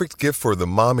perfect gift for the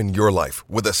mom in your life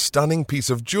with a stunning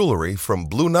piece of jewelry from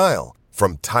Blue Nile.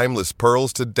 From timeless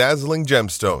pearls to dazzling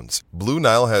gemstones, Blue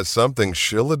Nile has something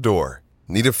she'll adore.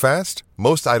 Need it fast?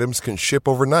 Most items can ship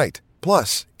overnight.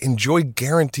 Plus, enjoy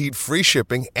guaranteed free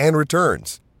shipping and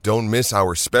returns. Don't miss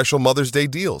our special Mother's Day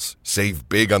deals. Save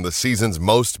big on the season's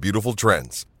most beautiful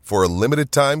trends. For a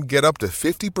limited time, get up to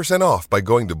 50% off by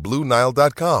going to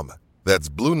BlueNile.com. That's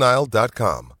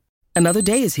BlueNile.com. Another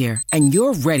day is here, and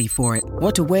you're ready for it.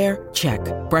 What to wear? Check.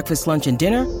 Breakfast, lunch, and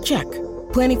dinner? Check.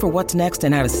 Planning for what's next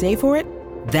and how to save for it?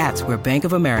 That's where Bank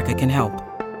of America can help.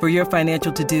 For your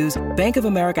financial to-dos, Bank of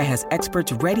America has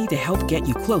experts ready to help get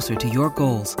you closer to your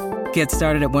goals. Get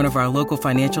started at one of our local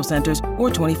financial centers or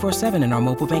 24/7 in our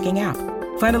mobile banking app.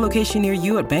 Find a location near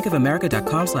you at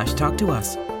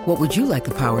bankofamerica.com/talktous. What would you like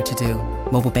the power to do?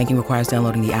 Mobile banking requires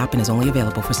downloading the app and is only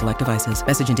available for select devices.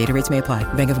 Message and data rates may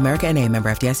apply. Bank of America N.A., member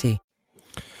FDIC.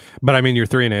 But I mean, you're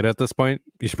 3-8 at this point.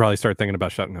 You should probably start thinking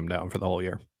about shutting him down for the whole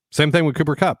year. Same thing with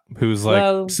Cooper Kupp, who's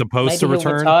supposed to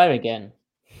return. Retire again.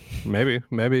 Maybe.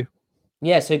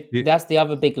 Yeah, so that's the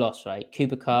other big loss, right?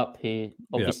 Cooper Kupp, who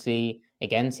obviously,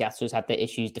 again, Seattle's had their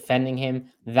issues defending him.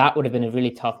 That would have been a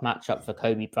really tough matchup for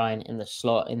Kobe Bryant in the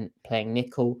slot in playing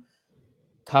nickel.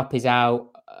 Kupp is out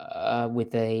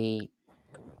with a...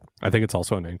 I think it's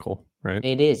also an ankle. right?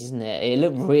 It is, isn't it? It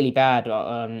looked really bad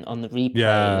on the replay.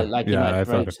 Yeah, It looked like he yeah, might I have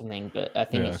thought broke it- something, but I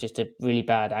think yeah. it's just a really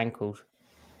bad ankle.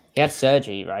 He had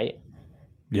surgery, right?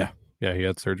 Yeah, he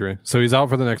had surgery, so he's out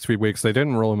for the next few weeks. They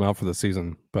didn't rule him out for the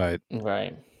season, but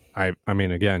Right. I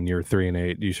mean, again, you're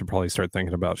 3-8. You should probably start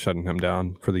thinking about shutting him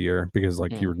down for the year because,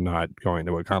 like, you're not going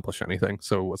to accomplish anything.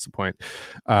 So what's the point?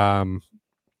 And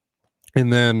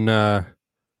then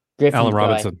Griffin's Allen guy.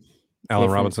 Robinson. Allen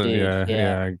Griffin's Robinson, dude,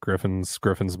 yeah,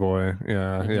 Griffin's boy,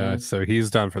 yeah. So he's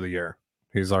done for the year.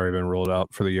 He's already been ruled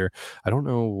out for the year. I don't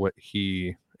know what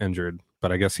he injured,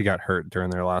 but I guess he got hurt during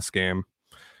their last game,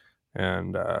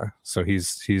 and so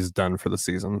he's done for the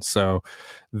season. So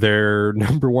their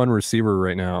number one receiver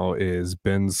right now is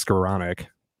Ben Skoranek,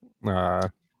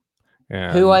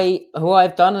 and who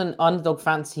I've done an underdog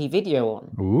fantasy video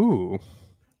on. ooh,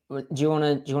 Do you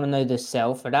want to know the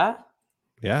sell for that?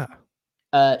 yeah,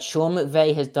 Sean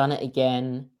McVay has done it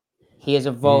again. He has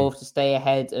evolved to stay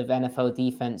ahead of NFL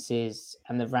defenses,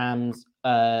 and the Rams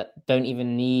don't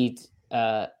even need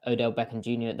Odell Beckham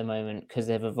Jr. at the moment because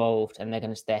they've evolved and they're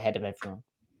going to stay ahead of everyone.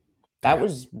 That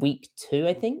was week 2,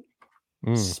 I think.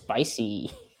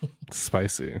 Spicy.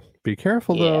 Be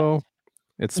careful Yeah. though.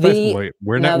 It's spicy. Wait,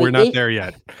 we're not there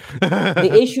yet.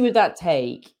 The issue with that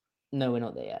take, no, we're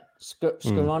not there yet.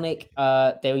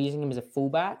 Skoranek, they were using him as a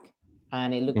fullback,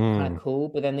 and it looked kind of cool,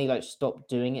 but then they stopped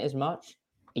doing it as much.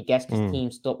 I guess because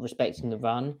teams stopped respecting the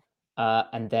run,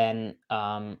 and then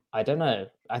I don't know.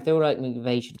 I feel like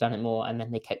McVay should have done it more, and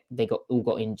then they all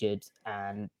got injured,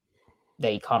 and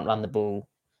they can't run the ball.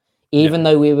 Even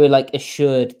though we were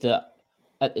assured that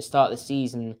at the start of the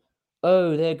season,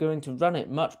 oh, they're going to run it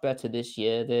much better this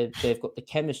year. They've got the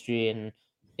chemistry, and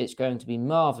it's going to be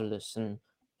marvelous. And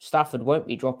Stafford won't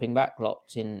be dropping back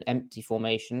lots in empty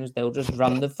formations. They'll just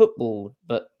run the football.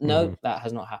 But no, that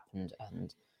has not happened.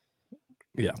 And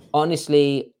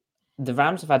honestly, the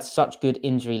Rams have had such good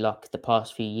injury luck the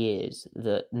past few years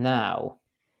that now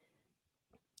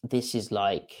this is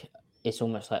it's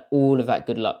almost like all of that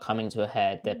good luck coming to a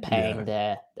head. They're paying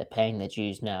their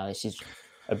dues now. This is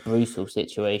a brutal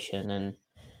situation, and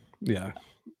yeah.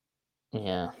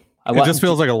 It just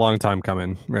feels like a long time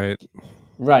coming, right?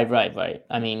 Right.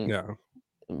 I mean,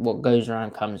 what goes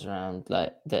around comes around.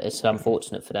 It's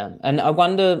unfortunate for them, and I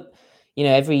wonder.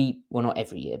 Not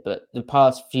every year, but the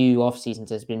past few off seasons,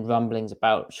 there's been rumblings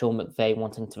about Sean McVay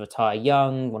wanting to retire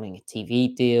young, wanting a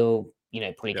TV deal.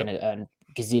 Probably going to earn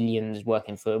gazillions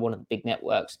working for one of the big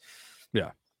networks.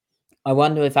 Yeah, I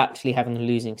wonder if actually having a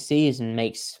losing season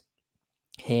makes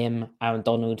him, Aaron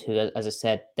Donald, who, as I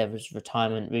said, there was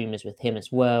retirement rumors with him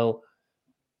as well.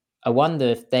 I wonder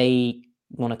if they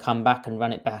want to come back and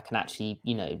run it back and actually,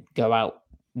 go out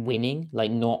winning,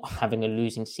 not having a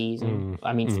losing season.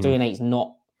 I mean, 3-8 is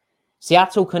not.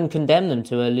 Seattle can condemn them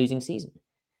to a losing season.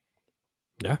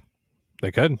 Yeah,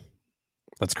 they could.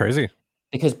 That's crazy.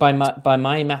 Because by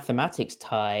my mathematics,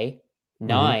 Ty,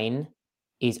 9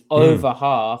 is over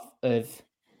half of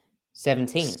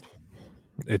 17.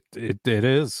 It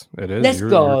is. Let's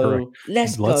go.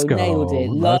 Let's go. Nailed it.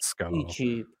 Let's go.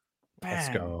 YouTube. Bam. Let's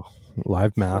go.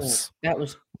 Live maths. That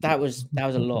was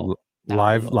a lot.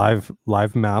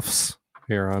 Live maths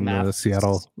here on the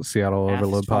Seattle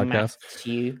Overload podcast.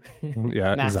 You.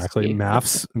 Yeah, exactly.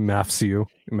 Maths you.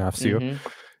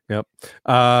 Yep.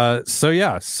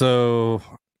 So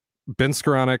Ben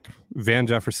Skoranek, Van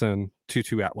Jefferson,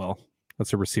 Tutu Atwell.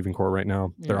 That's a receiving core right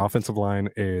now. Their offensive line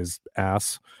is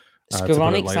ass.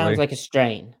 Skoranek sounds like a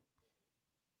strain.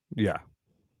 Yeah.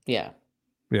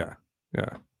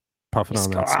 Puffing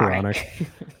on that Skoranek.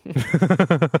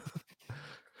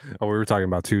 Oh, we were talking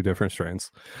about 2 different strains.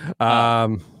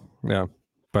 Yeah,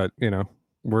 but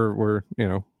we're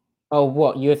Oh,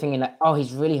 what you were thinking?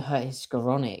 He's really hurt his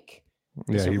Skoranek.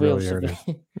 Yeah, he really hurt it.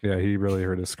 Yeah, he really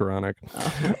hurt his Skoranek.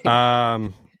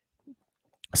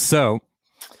 So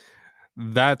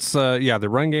that's the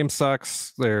run game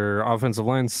sucks. Their offensive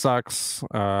line sucks.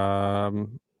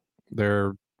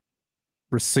 Their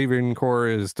receiving core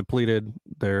is depleted.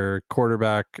 Their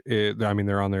quarterback,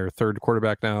 they're on their 3rd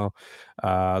quarterback now.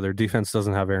 Their defense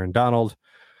doesn't have Aaron Donald.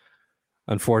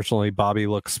 Unfortunately, Bobby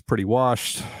looks pretty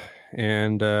washed,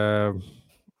 and Jalen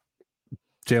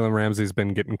Ramsey's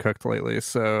been getting cooked lately.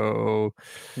 So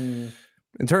in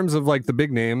terms of the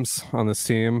big names on this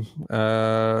team,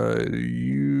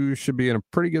 you should be in a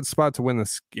pretty good spot to win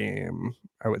this game,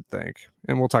 I would think.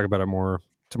 And we'll talk about it more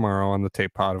tomorrow on the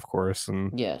tape pod, of course,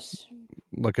 and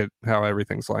look at how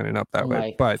everything's lining up that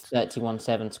way. But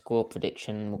 31-7 score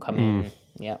prediction will come in.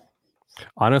 Yeah.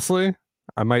 Honestly,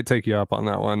 I might take you up on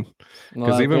that one,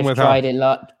 because Griff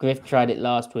tried it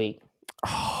last week.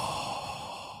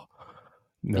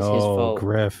 It's his fault.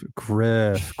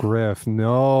 Griff,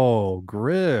 no,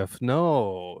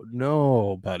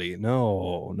 buddy,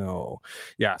 no.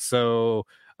 Yeah, so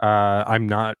I'm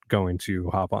not going to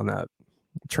hop on that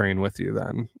train with you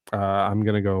then. I'm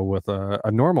going to go with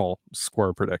a normal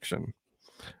score prediction,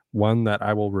 one that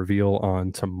I will reveal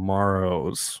on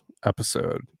tomorrow's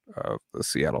episode of the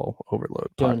Seattle Overload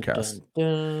podcast.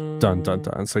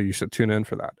 Dun. So you should tune in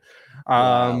for that.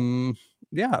 Wow.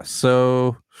 Yeah,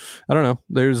 so I don't know.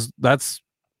 That's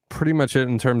pretty much it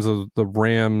in terms of the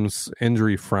Rams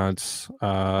injury front.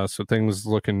 So things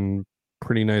looking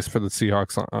pretty nice for the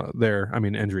Seahawks there. I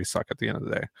mean, injuries suck at the end of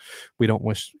the day. We don't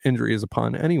wish injuries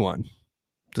upon anyone.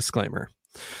 Disclaimer.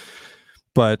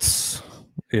 But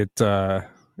it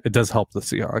does help the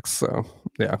Seahawks. So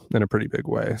yeah, in a pretty big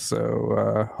way.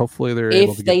 So hopefully they're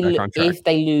able to get back on track. If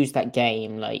they lose that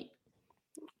game, like,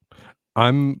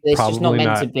 it's just not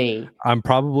meant to be. I'm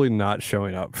probably not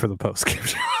showing up for the post game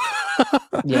show.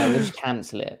 Yeah, we'll just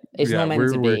cancel it. It's not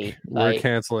meant to be. We're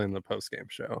canceling the post game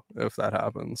show if that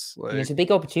happens. Like, it's a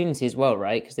big opportunity as well,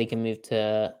 right? Because they can move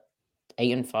to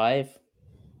 8-5,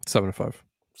 7-5,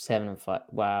 7-5.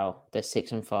 Wow, they're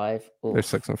 6-5. They're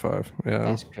 6-5. Yeah,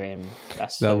 that's grim.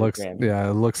 Grim. Yeah,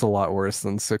 it looks a lot worse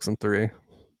than 6-3.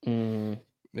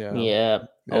 Yeah.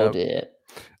 Oh dear.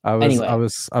 I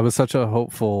was such a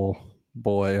hopeful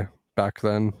boy back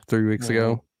then. 3 weeks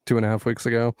ago, 2.5 weeks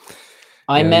ago.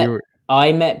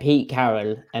 I met Pete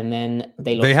Carroll, and then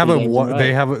they lost.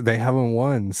 They haven't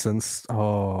won since.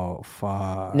 Oh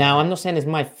fuck! Now I'm not saying it's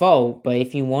my fault, but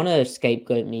if you want to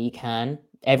scapegoat me, you can.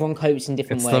 Everyone copes in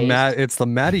different ways. It's the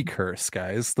Matty curse,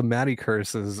 guys. The Matty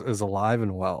curse is alive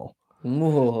and well.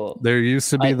 Ooh. There used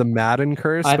to be the Madden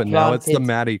curse, but now it's the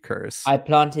Matty curse. I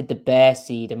planted the bear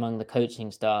seed among the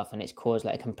coaching staff, and it's caused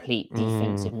like a complete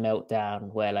defensive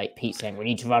meltdown where like Pete's saying, we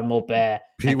need to run more bear.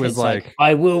 Pete was like,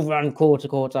 I will run quarter,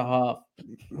 half.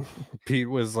 Pete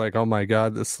was like, oh my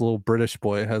God, this little British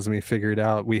boy has me figured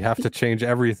out. We have to change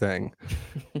everything.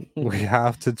 We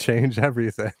have to change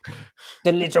everything.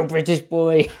 The little British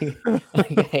boy.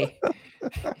 Okay.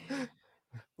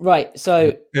 Right,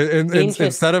 so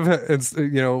instead of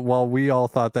while we all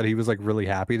thought that he was like really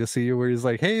happy to see you, where he's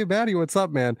like, "Hey, Matty, what's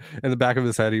up, man?" In the back of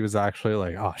his head, he was actually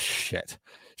like, "Oh shit."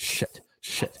 I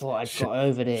thought I'd got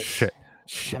over this. Shit.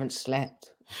 I haven't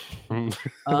slept.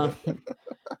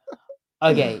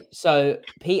 Okay, so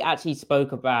Pete actually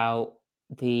spoke about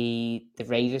the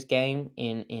Raiders game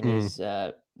in his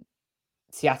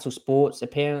Seattle Sports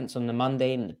appearance on the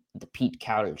Monday in the Pete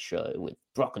Carroll show with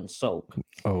Brock and Salk.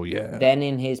 Oh yeah. Then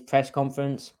in his press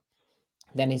conference,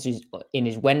 then in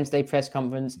his Wednesday press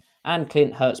conference, and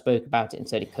Clint Hurt spoke about it, and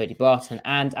so did Cody Barton.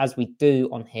 And as we do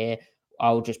on here,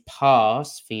 I'll just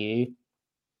pass for you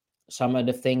some of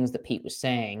the things that Pete was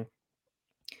saying.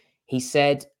 He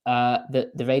said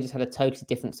that the Raiders had a totally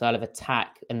different style of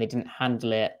attack and they didn't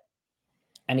handle it.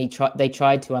 And they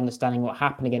tried to understanding what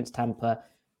happened against Tampa.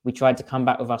 We tried to come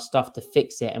back with our stuff to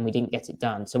fix it, and we didn't get it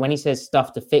done. So when he says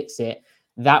stuff to fix it,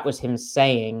 that was him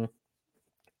saying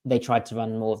they tried to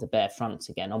run more of the bare fronts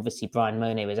again. Obviously, Brian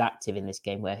Mone was active in this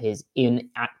game where he's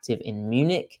inactive in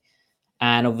Munich,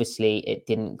 and obviously it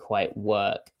didn't quite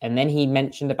work. And then he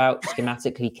mentioned about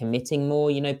schematically committing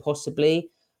more, possibly.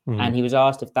 Mm-hmm. And he was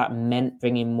asked if that meant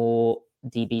bringing more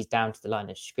DBs down to the line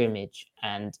of scrimmage.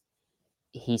 And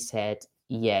he said,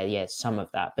 yeah, some of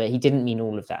that, but he didn't mean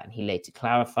all of that. And he later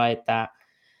clarified that.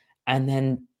 And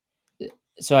then,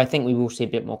 so I think we will see a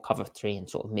bit more cover 3 and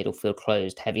sort of middle field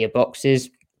closed, heavier boxes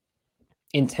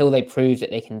until they prove that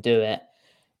they can do it.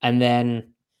 And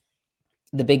then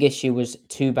the big issue was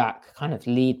 2-back kind of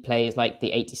lead plays, like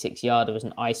the 86-yarder was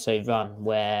an ISO run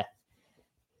where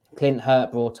Clint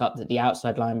Hurt brought up that the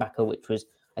outside linebacker, which was,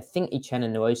 I think, Uchenna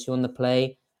Nwosu on the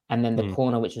play, and then the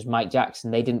corner, which was Mike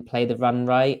Jackson, they didn't play the run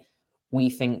right. We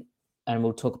think, and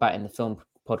we'll talk about it in the film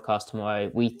podcast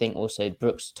tomorrow, we think also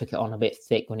Brooks took it on a bit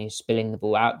thick when he was spilling the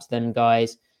ball out to them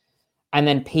guys. And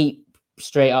then Pete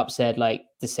straight up said, like,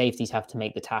 the safeties have to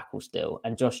make the tackle still.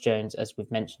 And Josh Jones, as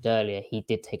we've mentioned earlier, he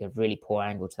did take a really poor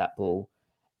angle to that ball.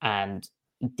 And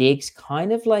Diggs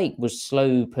kind of like was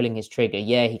slow pulling his trigger.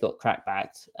 Yeah, he got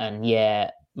crackbacked. And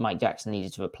yeah, Mike Jackson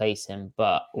needed to replace him.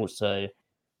 But also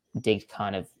Diggs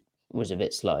kind of was a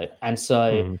bit slow. And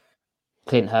so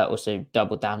Clint Hurt also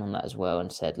doubled down on that as well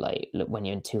and said, like, look, when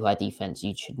you're in too high defense,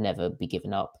 you should never be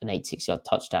giving up an 86-yard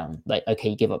touchdown. Like, okay,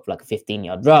 you give up like a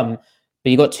 15-yard run, but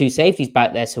you got 2 safeties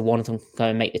back there, so one of them can go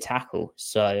and make the tackle.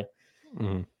 So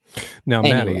now,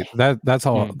 anyway. Matty, that's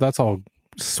all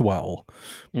swell.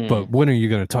 But when are you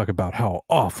going to talk about how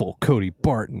awful Cody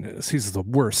Barton is? He's the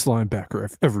worst linebacker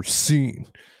I've ever seen.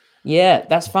 Yeah,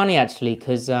 that's funny actually,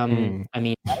 because I mean,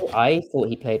 I thought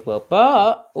he played well,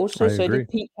 but also I so agree. did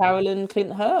Pete Carroll and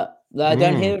Clint Hurt. I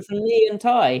don't hear it from me and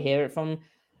Ty. I hear it from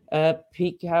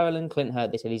Pete Carroll and Clint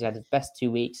Hurt. They said he's had his best 2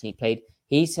 weeks. And he played.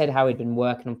 He said how he'd been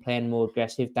working on playing more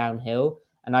aggressive downhill,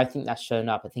 and I think that's shown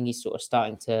up. I think he's sort of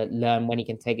starting to learn when he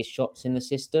can take his shots in the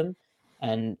system,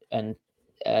 and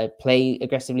play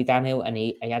aggressively downhill. And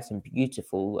he had some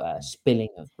beautiful spilling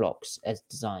of blocks as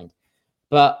designed.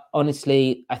 But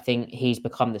honestly, I think he's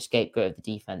become the scapegoat of the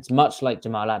defense, much like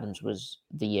Jamal Adams was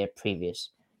the year previous.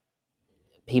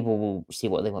 People will see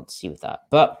what they want to see with that.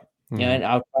 But, I'll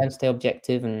try and stay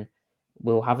objective, and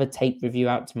we'll have a tape review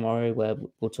out tomorrow where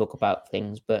we'll talk about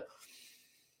things. But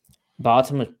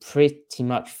Barton was pretty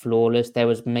much flawless. There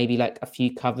was maybe like a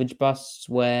few coverage busts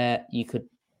where you could,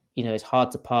 it's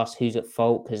hard to pass who's at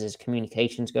fault because there's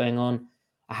communications going on.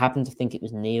 I happen to think it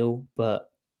was Neil,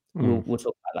 but we'll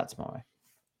talk about that tomorrow.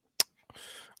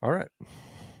 All right.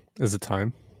 Is it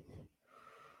time?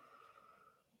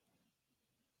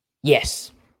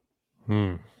 Yes.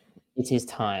 It is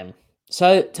time.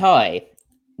 So, Ty,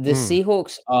 the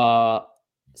Seahawks are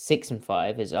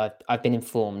 6-5, as I've been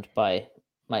informed by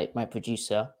my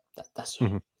producer. That's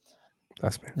me.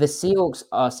 The Seahawks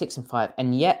are 6-5,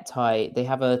 and yet, Ty, they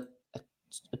have a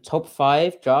top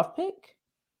 5 draft pick.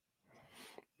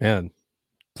 Man,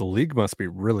 the league must be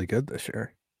really good this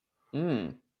year.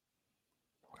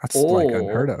 That's like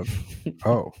unheard of.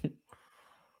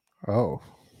 Oh.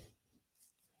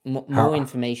 More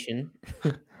information.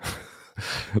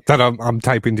 That I'm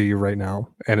typing to you right now,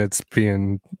 and it's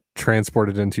being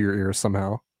transported into your ears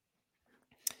somehow.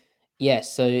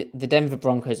 Yes, so the Denver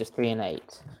Broncos are 3-8.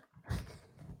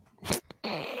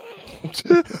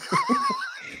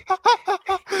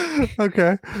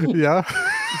 Okay. Yeah.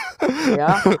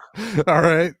 Yeah. All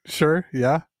right. Sure.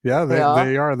 Yeah. Yeah. They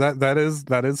are. That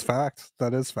is fact.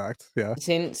 That is fact. Yeah.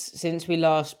 Since we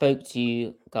last spoke to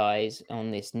you guys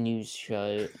on this news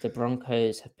show, the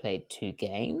Broncos have played 2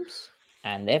 games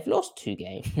and they've lost 2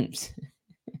 games.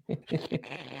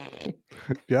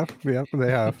 Yep.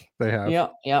 They have.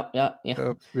 Yep.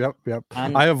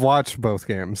 And I have watched both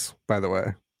games, by the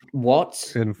way.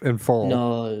 What? In full.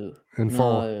 No.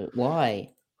 Full. Why?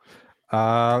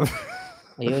 Are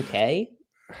you okay?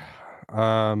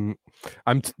 I'm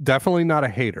definitely not a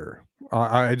hater.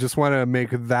 I just want to make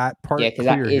that part clear. Yeah, because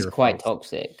that is quite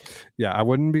toxic. Yeah, I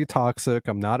wouldn't be toxic.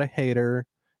 I'm not a hater.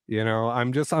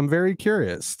 I'm very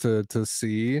curious to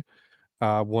see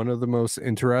one of the most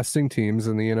interesting teams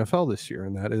in the NFL this year,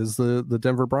 and that is the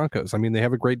Denver Broncos. I mean, they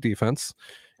have a great defense.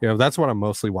 That's what I'm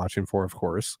mostly watching for, of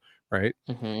course, right?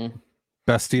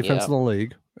 Best defense in the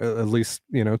league, at least,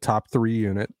 top 3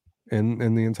 unit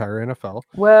in the entire NFL.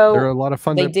 Well, they're a lot of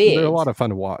fun. They're a lot of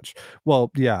fun to watch.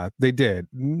 Well, yeah, they did.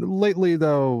 Lately,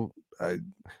 though,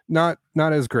 not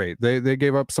as great. They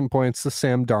gave up some points to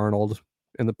Sam Darnold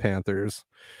and the Panthers.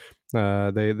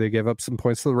 They gave up some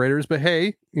points to the Raiders, but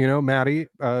hey, Matty,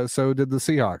 so did the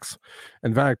Seahawks.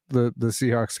 In fact, the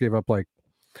Seahawks gave up like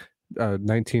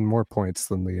 19 more points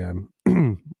than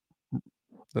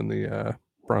the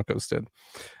Broncos did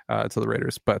to the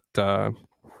Raiders, but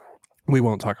we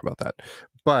won't talk about that.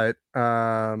 But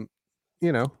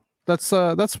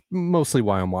that's mostly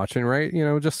why I'm watching, right?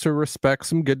 Just to respect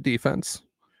some good defense,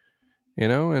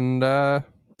 and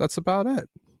that's about it.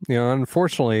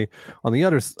 Unfortunately, on the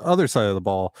other side of the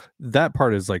ball, that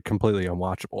part is like completely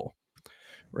unwatchable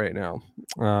right now.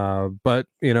 But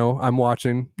I'm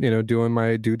watching, doing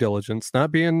my due diligence,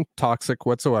 not being toxic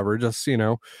whatsoever. Just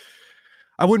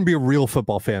I wouldn't be a real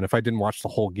football fan if I didn't watch the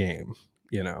whole game.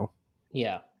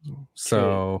 Yeah.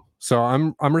 So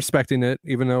I'm respecting it,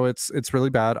 even though it's really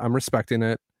bad. I'm respecting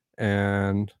it,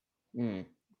 and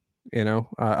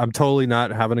I'm totally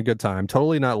not having a good time.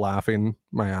 Totally not laughing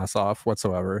my ass off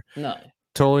whatsoever. No.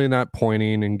 Totally not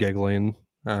pointing and giggling.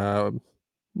 None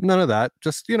of that.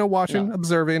 Just watching,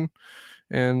 observing,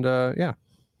 and yeah.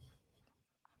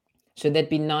 So they'd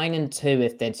be 9-2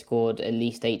 if they'd scored at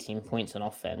least 18 points on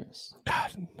offense.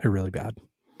 God, they're really bad.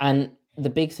 And the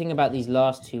big thing about these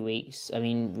last 2 weeks, I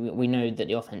mean, we know that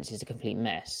the offense is a complete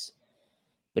mess.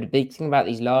 But the big thing about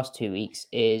these last 2 weeks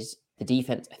is the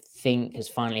defense, I think, has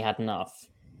finally had enough.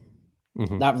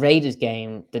 That Raiders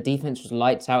game, the defense was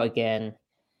lights out again.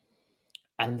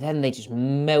 And then they just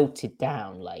melted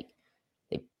down. Like,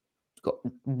 they got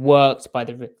worked by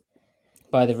the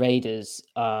Raiders.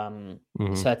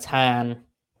 Surtain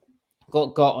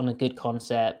got on a good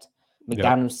concept.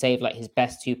 McDaniels saved like his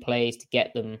best 2 plays to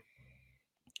get them.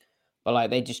 But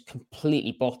like they just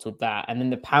completely bottled that. And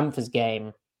then the Panthers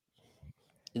game,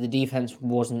 the defense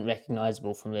wasn't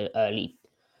recognizable from the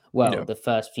the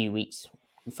first few weeks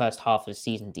first half of the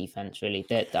season defense. Really,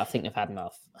 I think they've had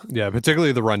enough. Yeah,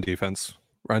 particularly the run defense.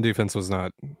 Run defense was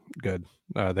not good.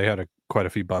 They had quite a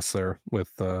few busts there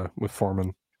with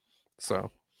Foreman.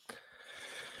 So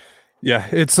yeah,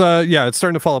 it's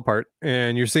starting to fall apart,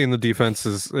 and you're seeing the defense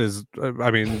is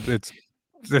I mean, it's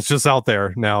just out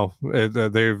there now.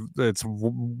 It's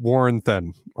worn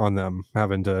thin on them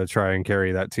having to try and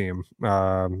carry that team.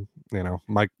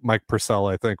 Mike Purcell,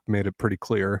 I think, made it pretty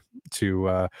clear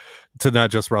to not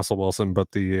just Russell Wilson,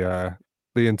 but the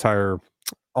entire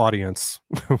audience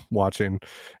watching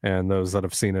and those that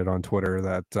have seen it on Twitter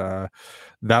that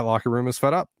that locker room is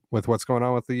fed up with what's going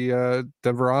on with the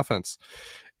Denver offense.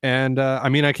 And I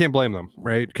mean, I can't blame them,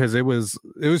 right? Because it was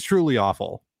truly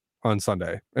awful on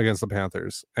Sunday against the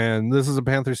Panthers. And this is a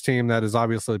Panthers team that is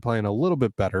obviously playing a little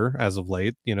bit better as of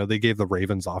late. You know, they gave the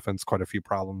Ravens offense quite a few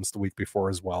problems the week before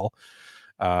as well.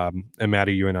 And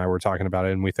Maddie, you and I were talking about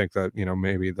it, and we think that, you know,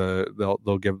 maybe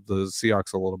they'll give the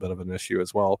Seahawks a little bit of an issue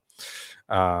as well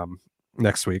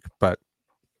next week. But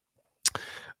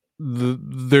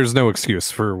there's no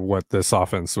excuse for what this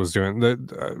offense was doing.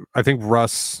 I think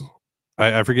Russ,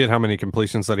 I forget how many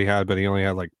completions that he had, but he only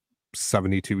had like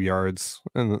 72 yards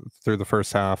through the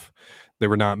first half. They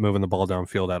were not moving the ball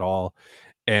downfield at all,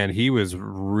 and he was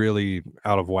really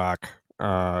out of whack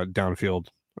downfield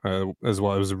as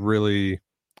well. It was really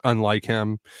unlike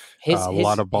him. A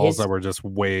lot of balls that were just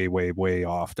way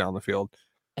off down the field.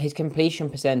 His completion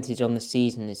percentage on the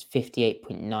season is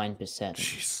 58.9%.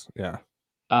 Jeez, yeah.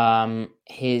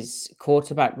 His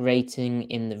quarterback rating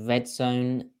in the red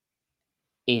zone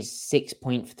is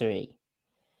 6.3.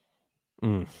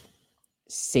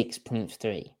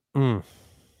 6.3.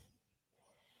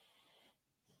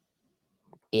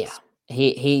 Yeah,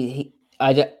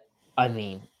 I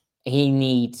mean, he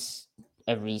needs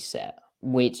a reset,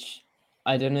 which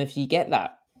I don't know if you get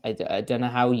that. I don't know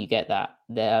how you get that.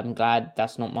 I'm glad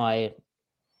that's not my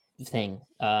thing.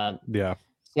 Yeah.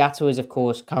 Seattle is, of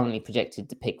course, currently projected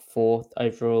to pick 4th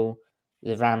overall.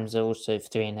 The Rams are also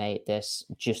 3-8. They're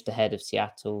just ahead of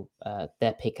Seattle.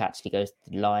 Their pick actually goes to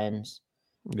the Lions.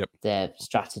 Yep. Their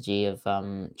strategy of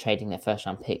trading their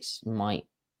first-round picks might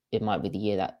be the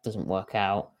year that doesn't work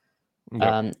out.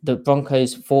 Yep. The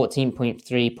Broncos'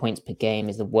 14.3 points per game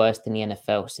is the worst in the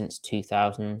NFL since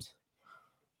 2000.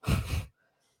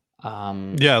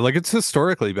 Yeah, like it's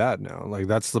historically bad now. Like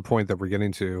that's the point that we're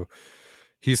getting to.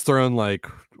 He's thrown like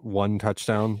 1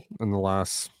 touchdown in the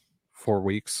last 4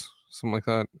 weeks, something like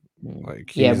that.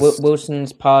 Like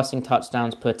Wilson's passing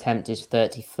touchdowns per attempt is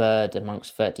 33rd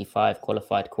amongst 35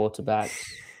 qualified quarterbacks.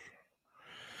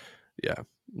 Yeah,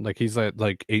 like he's at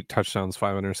like 8 touchdowns,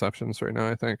 5 interceptions right now,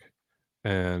 I think.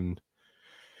 And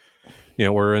you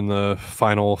know, we're in the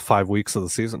final 5 weeks of the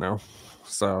season now.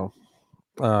 So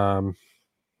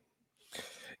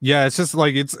yeah, it's just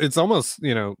like it's almost,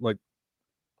 you know, like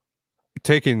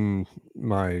taking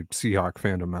my Seahawk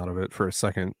fandom out of it for a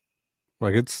second.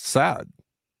 Like it's sad.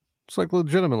 It's like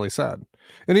legitimately sad.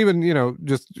 And even, you know,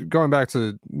 just going back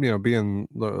to, you know, being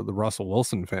the Russell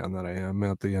Wilson fan that I am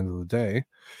at the end of the day,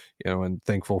 you know, and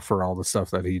thankful for all the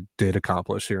stuff that he did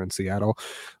accomplish here in Seattle.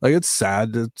 Like it's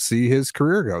sad to see his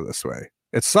career go this way.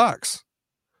 It sucks.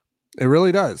 It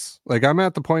really does. Like I'm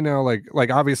at the point now, like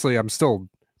obviously I'm still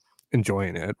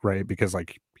enjoying it, right? Because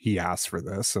like he asked for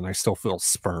this and I still feel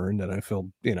spurned and I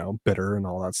feel, you know, bitter and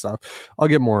all that stuff. I'll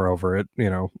get more over it, you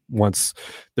know, once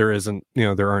there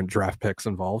aren't draft picks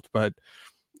involved. But,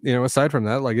 you know, aside from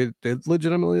that, like it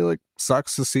legitimately like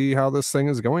sucks to see how this thing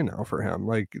is going now for him.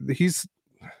 Like he's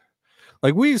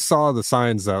like, we saw the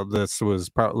signs that this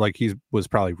was he was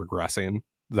probably regressing,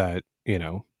 that, you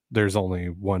know, there's only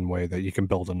one way that you can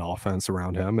build an offense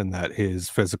around him, and that his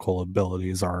physical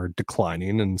abilities are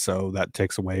declining. And so that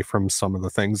takes away from some of the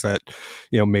things that,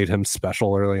 you know, made him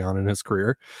special early on in his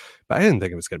career. But I didn't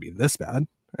think it was going to be this bad.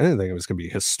 I didn't think it was going to be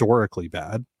historically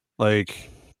bad. Like,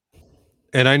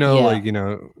 and I know, like, you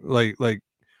know, like,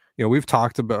 you know, we've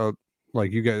talked about,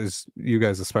 like, you guys,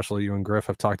 especially you and Griff,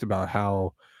 have talked about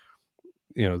how,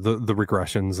 you know, the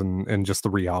regressions and just the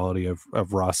reality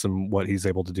of Russ and what he's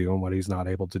able to do and what he's not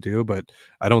able to do. But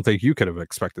I don't think you could have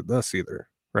expected this either,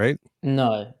 right?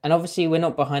 No. And obviously we're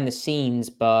not behind the scenes,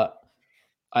 but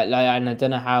I don't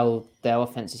know how their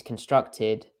offense is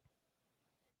constructed.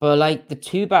 But like the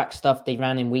 2-back stuff they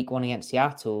ran in week 1 against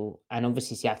Seattle, and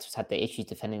obviously Seattle's had their issues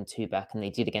defending 2-back, and they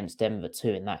did against Denver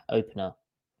too in that opener.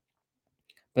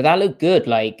 But that looked good,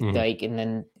 like, and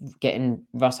then getting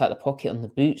Russ out of the pocket on the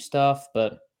boot stuff.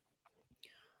 But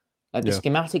like the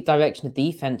schematic direction of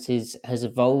defenses has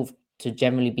evolved to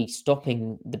generally be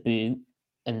stopping the boot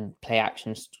and play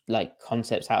actions, like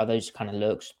concepts out of those kind of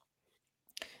looks.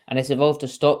 And it's evolved to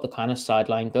stop the kind of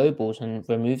sideline go balls and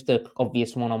remove the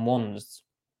obvious one-on-ones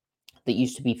that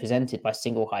used to be presented by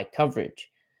single high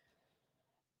coverage.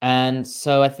 And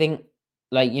so I think,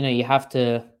 like, you have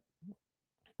to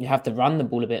run the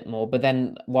ball a bit more. But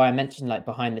then why I mentioned like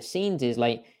behind the scenes is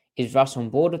like, is Russ on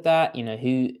board with that?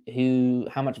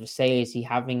 How much of a say is he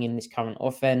having in this current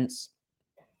offense?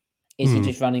 Is he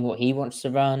just running what he wants to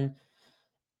run?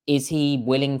 Is he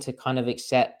willing to kind of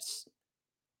accept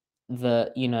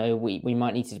that, we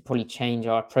might need to probably change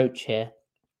our approach here?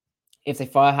 If they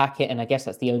fire Hackett, and I guess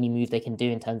that's the only move they can do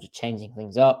in terms of changing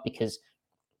things up, because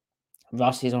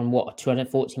Russ is on a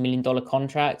 $240 million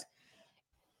contract.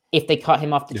 If they cut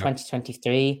him after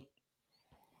 2023,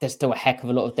 there's still a heck of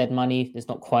a lot of dead money. There's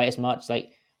not quite as much. Like,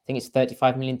 I think it's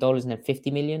 $35 million and then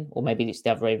 $50 million, or maybe it's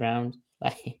the other way around.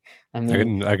 Like,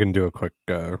 I can do a quick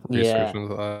research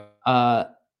into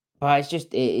that. But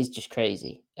it is just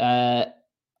crazy. I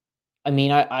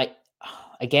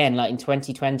again, like in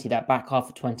 2020, that back half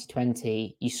of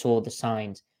 2020, you saw the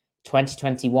signs.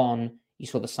 2021, you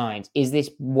saw the signs. Is this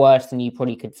worse than you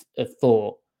probably could have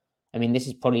thought? I mean, this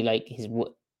is probably like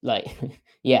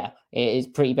yeah, it is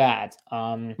pretty bad.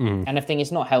 And I think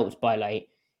it's not helped by like,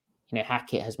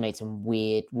 Hackett has made some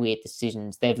weird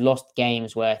decisions. They've lost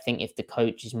games where I think if the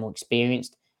coach is more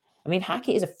experienced, I mean,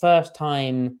 Hackett is a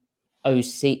first-time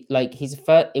OC. Like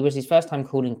it was his first time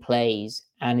calling plays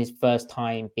and his first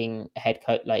time being a head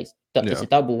coach. Like it's a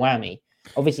double whammy.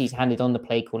 Obviously, he's handed on the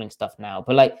play calling stuff now,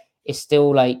 but like it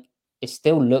still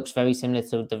looks very similar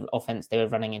to the offense they were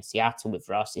running in Seattle with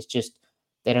Russ. It's just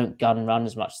they don't gun run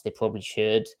as much as they probably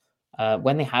should.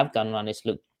 When they have gun run, it's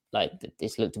looked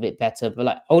a bit better. But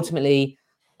like ultimately,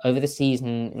 over the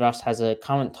season, Russ has a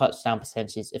current touchdown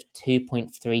percentage of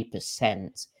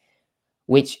 2.3%,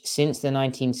 which since the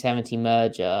 1970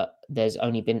 merger, there's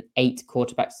only been 8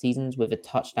 quarterback seasons with a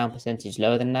touchdown percentage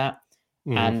lower than that.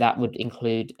 And that would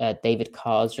include David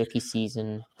Carr's rookie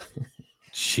season,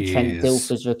 Trent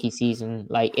Dilfer's rookie season.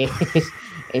 Like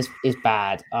it's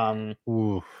bad.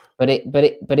 But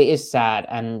it is sad,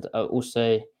 and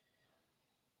also,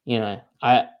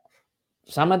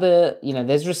 some of the,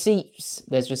 there's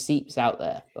receipts out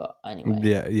there, but anyway.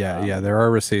 Yeah. There are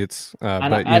receipts,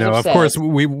 but of course,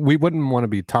 we wouldn't want to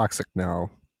be toxic now.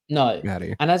 No,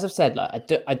 Maddie. And as I've said,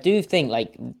 like I do think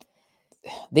like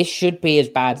this should be as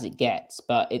bad as it gets,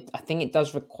 but I think it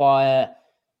does require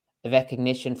the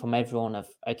recognition from everyone of,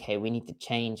 okay, we need to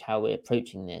change how we're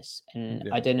approaching this. And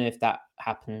I don't know if that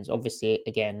happens. Obviously,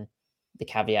 again, the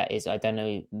caveat is I don't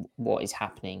know what is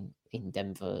happening in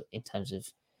Denver in terms of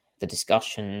the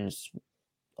discussions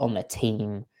on their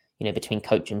team, between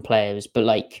coach and players. But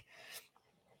like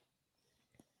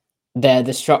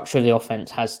the structure of the offense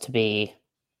has to be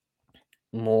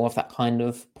more of that kind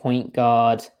of point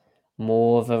guard,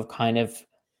 more of a kind of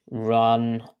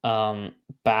run,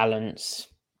 balance.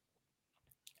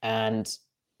 And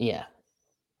yeah.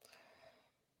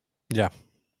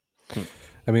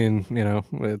 I mean,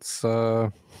 it's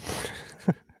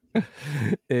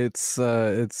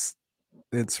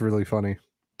it's really funny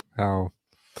how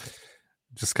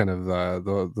just kind of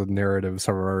the narratives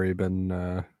have already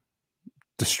been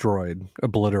destroyed,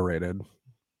 obliterated,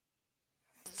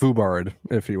 foobarred,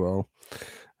 if you will,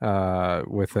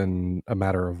 within a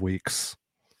matter of weeks.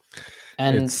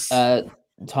 And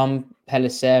Tom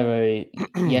Pelissero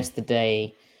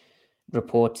yesterday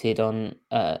reported on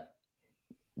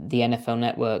the NFL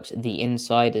Network's The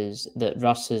Insiders that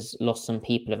Russ has lost some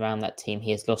people around that team.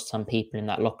 He has lost some people in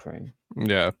that locker room.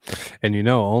 Yeah. And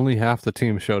only half the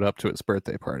team showed up to its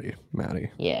birthday party,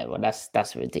 Maddie. Yeah, well,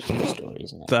 that's a ridiculous story,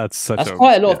 isn't it? That's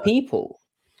quite a lot of people.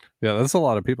 Yeah, that's a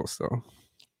lot of people still.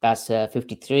 That's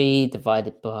 53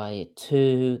 divided by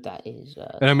 2. That is.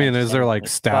 And I mean, is there like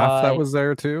staff that was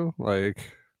there too?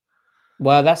 Like,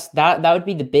 well, that would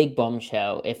be the big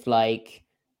bombshell if like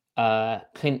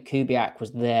Clint Kubiak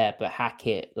was there, but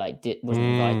Hackett wasn't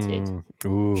invited.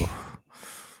 Ooh.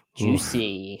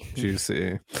 Juicy.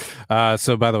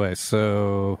 So by the way,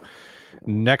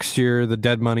 next year the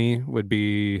dead money would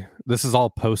be, this is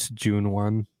all post June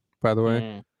 1, by the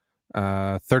way.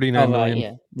 39 million.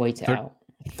 Yeah. Wait it out.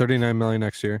 39 million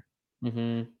next year.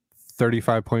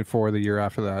 35.4 the year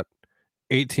after that.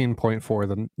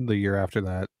 18.4 the year after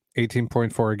that.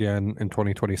 18.4 again in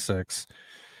 2026.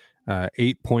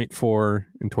 8.4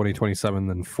 in 2027,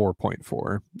 then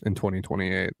 4.4 in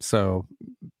 2028. So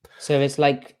it's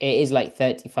like, it is like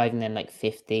 35 and then like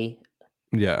 50.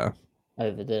 Yeah.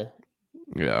 Over the.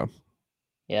 Yeah.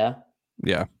 Yeah.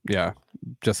 Yeah.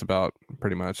 Just about,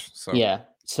 pretty much. So yeah.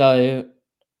 So,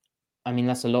 I mean,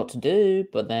 that's a lot to do,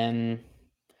 but then.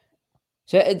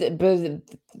 So, but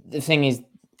the thing is,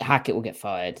 Hackett will get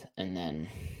fired, and then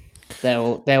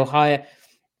they'll hire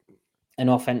an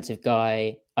offensive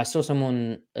guy. I saw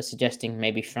someone suggesting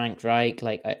maybe Frank Reich.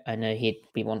 Like I know he'd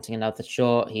be wanting another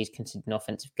shot. He's considered an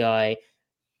offensive guy.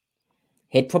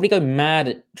 He'd probably go mad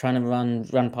at trying to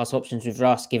run pass options with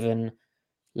Russ, given,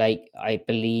 like, I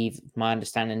believe my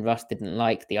understanding, Russ didn't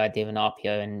like the idea of an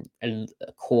RPO, and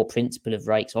a core principle of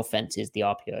Reich's offense is the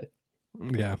RPO.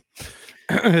 Yeah.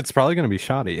 It's probably going to be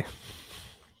shoddy.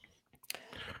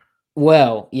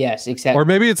 Well, yes, except... Or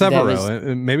maybe it's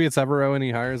Evero. Maybe it's Evero and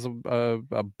he hires a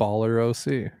baller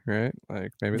OC, right?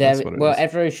 Like, maybe that's what it is. Well,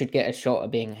 Evero should get a shot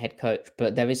at being head coach,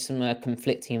 but there is some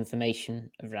conflicting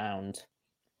information around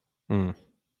the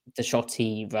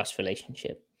Shotty-Russ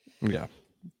relationship. Yeah.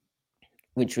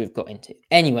 Which we've got into.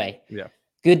 Anyway. Yeah.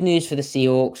 Good news for the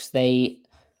Seahawks.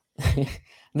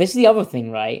 This is the other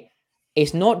thing, right?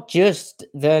 It's not just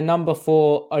the number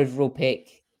 4 overall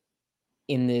pick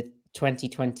in the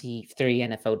 2023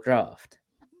 NFL draft.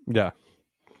 Yeah.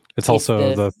 It's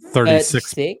also the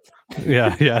 36th.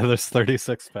 Yeah, there's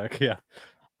 36th pick. Yeah.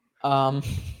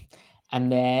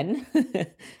 And then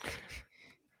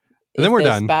and then we're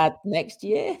done. Bad next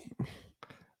year?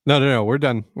 No. We're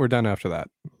done. We're done after that.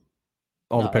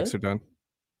 All the picks are done.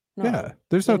 No, yeah.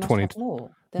 There's no 20.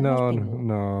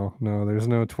 No, there's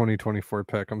no 2024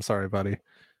 pick. I'm sorry, buddy.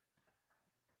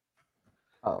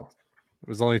 Oh. It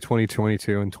was only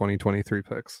 2022 and 2023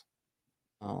 picks.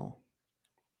 Oh.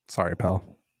 Sorry, pal.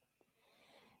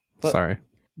 Sorry.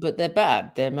 But they're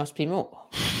bad. There must be more.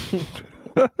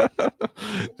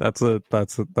 That's it.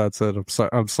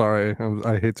 I'm sorry.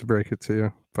 I hate to break it to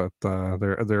you, but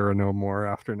there are no more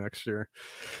after next year.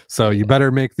 So you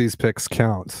better make these picks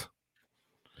count.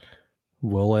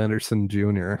 Will Anderson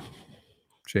Jr.,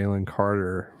 Jalen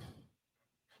Carter,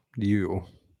 you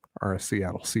are a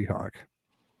Seattle Seahawk.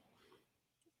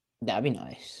 That'd be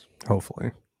nice.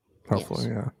 Hopefully, yes.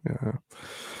 Yeah.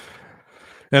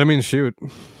 And I mean, shoot,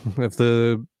 if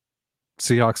the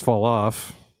Seahawks fall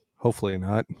off, hopefully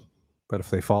not, but if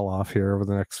they fall off here over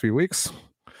the next few weeks,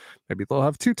 maybe they'll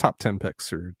have 2 top 10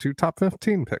 picks or 2 top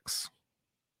 15 picks,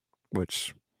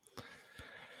 which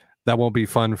that won't be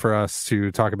fun for us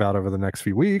to talk about over the next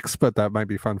few weeks, but that might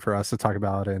be fun for us to talk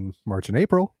about in March and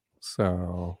April.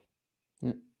 So,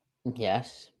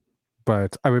 yes.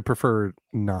 But I would prefer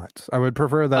not. I would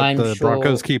prefer that the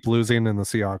Broncos keep losing and the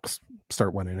Seahawks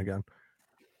start winning again.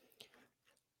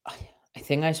 I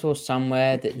think I saw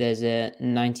somewhere that there's a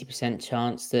 90%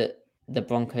 chance that the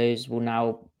Broncos will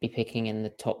now be picking in the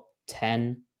top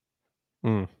 10.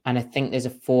 And I think there's a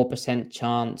 4%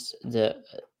 chance that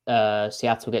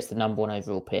Seattle gets the number 1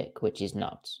 overall pick, which is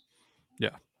nuts.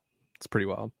 Yeah, it's pretty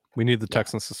wild. We need the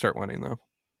Texans to start winning, though.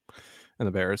 And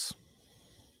the Bears.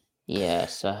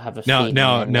 Yes, I have a feeling.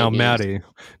 Now,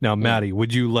 Maddie,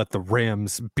 would you let the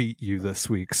Rams beat you this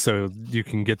week so you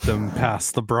can get them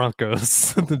past the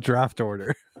Broncos in the draft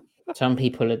order? Some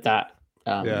people are that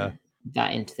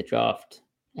into the draft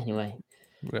anyway.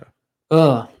 Yeah.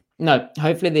 Oh no!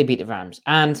 Hopefully they beat the Rams.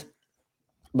 And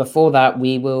before that,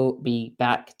 we will be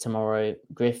back tomorrow,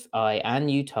 Griff, I,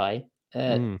 and you, Ty,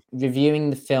 reviewing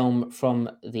the film from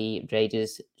the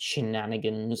Raiders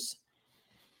shenanigans,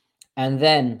 and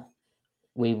then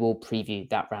we will preview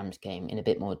that Rams game in a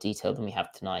bit more detail than we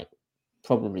have tonight.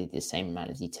 Probably the same amount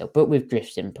of detail, but with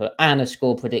Griff's input and a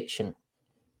score prediction.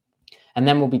 And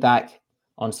then we'll be back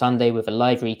on Sunday with a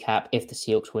live recap if the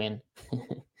Seahawks win.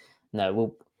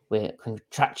 No, we're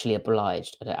contractually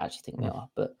obliged. I don't actually think we are,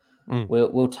 but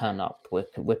we'll turn up.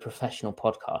 We're professional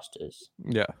podcasters.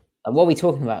 Yeah. What are we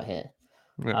talking about here?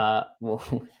 Yeah.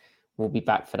 We'll be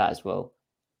back for that as well.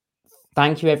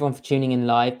 Thank you everyone for tuning in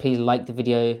live. Please like the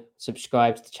video,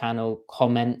 subscribe to the channel,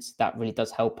 comment. That really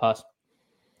does help us.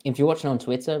 If you're watching on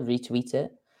Twitter, retweet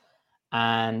it.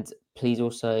 And please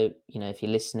also, if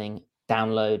you're listening,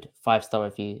 download, 5-star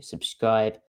review,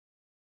 subscribe.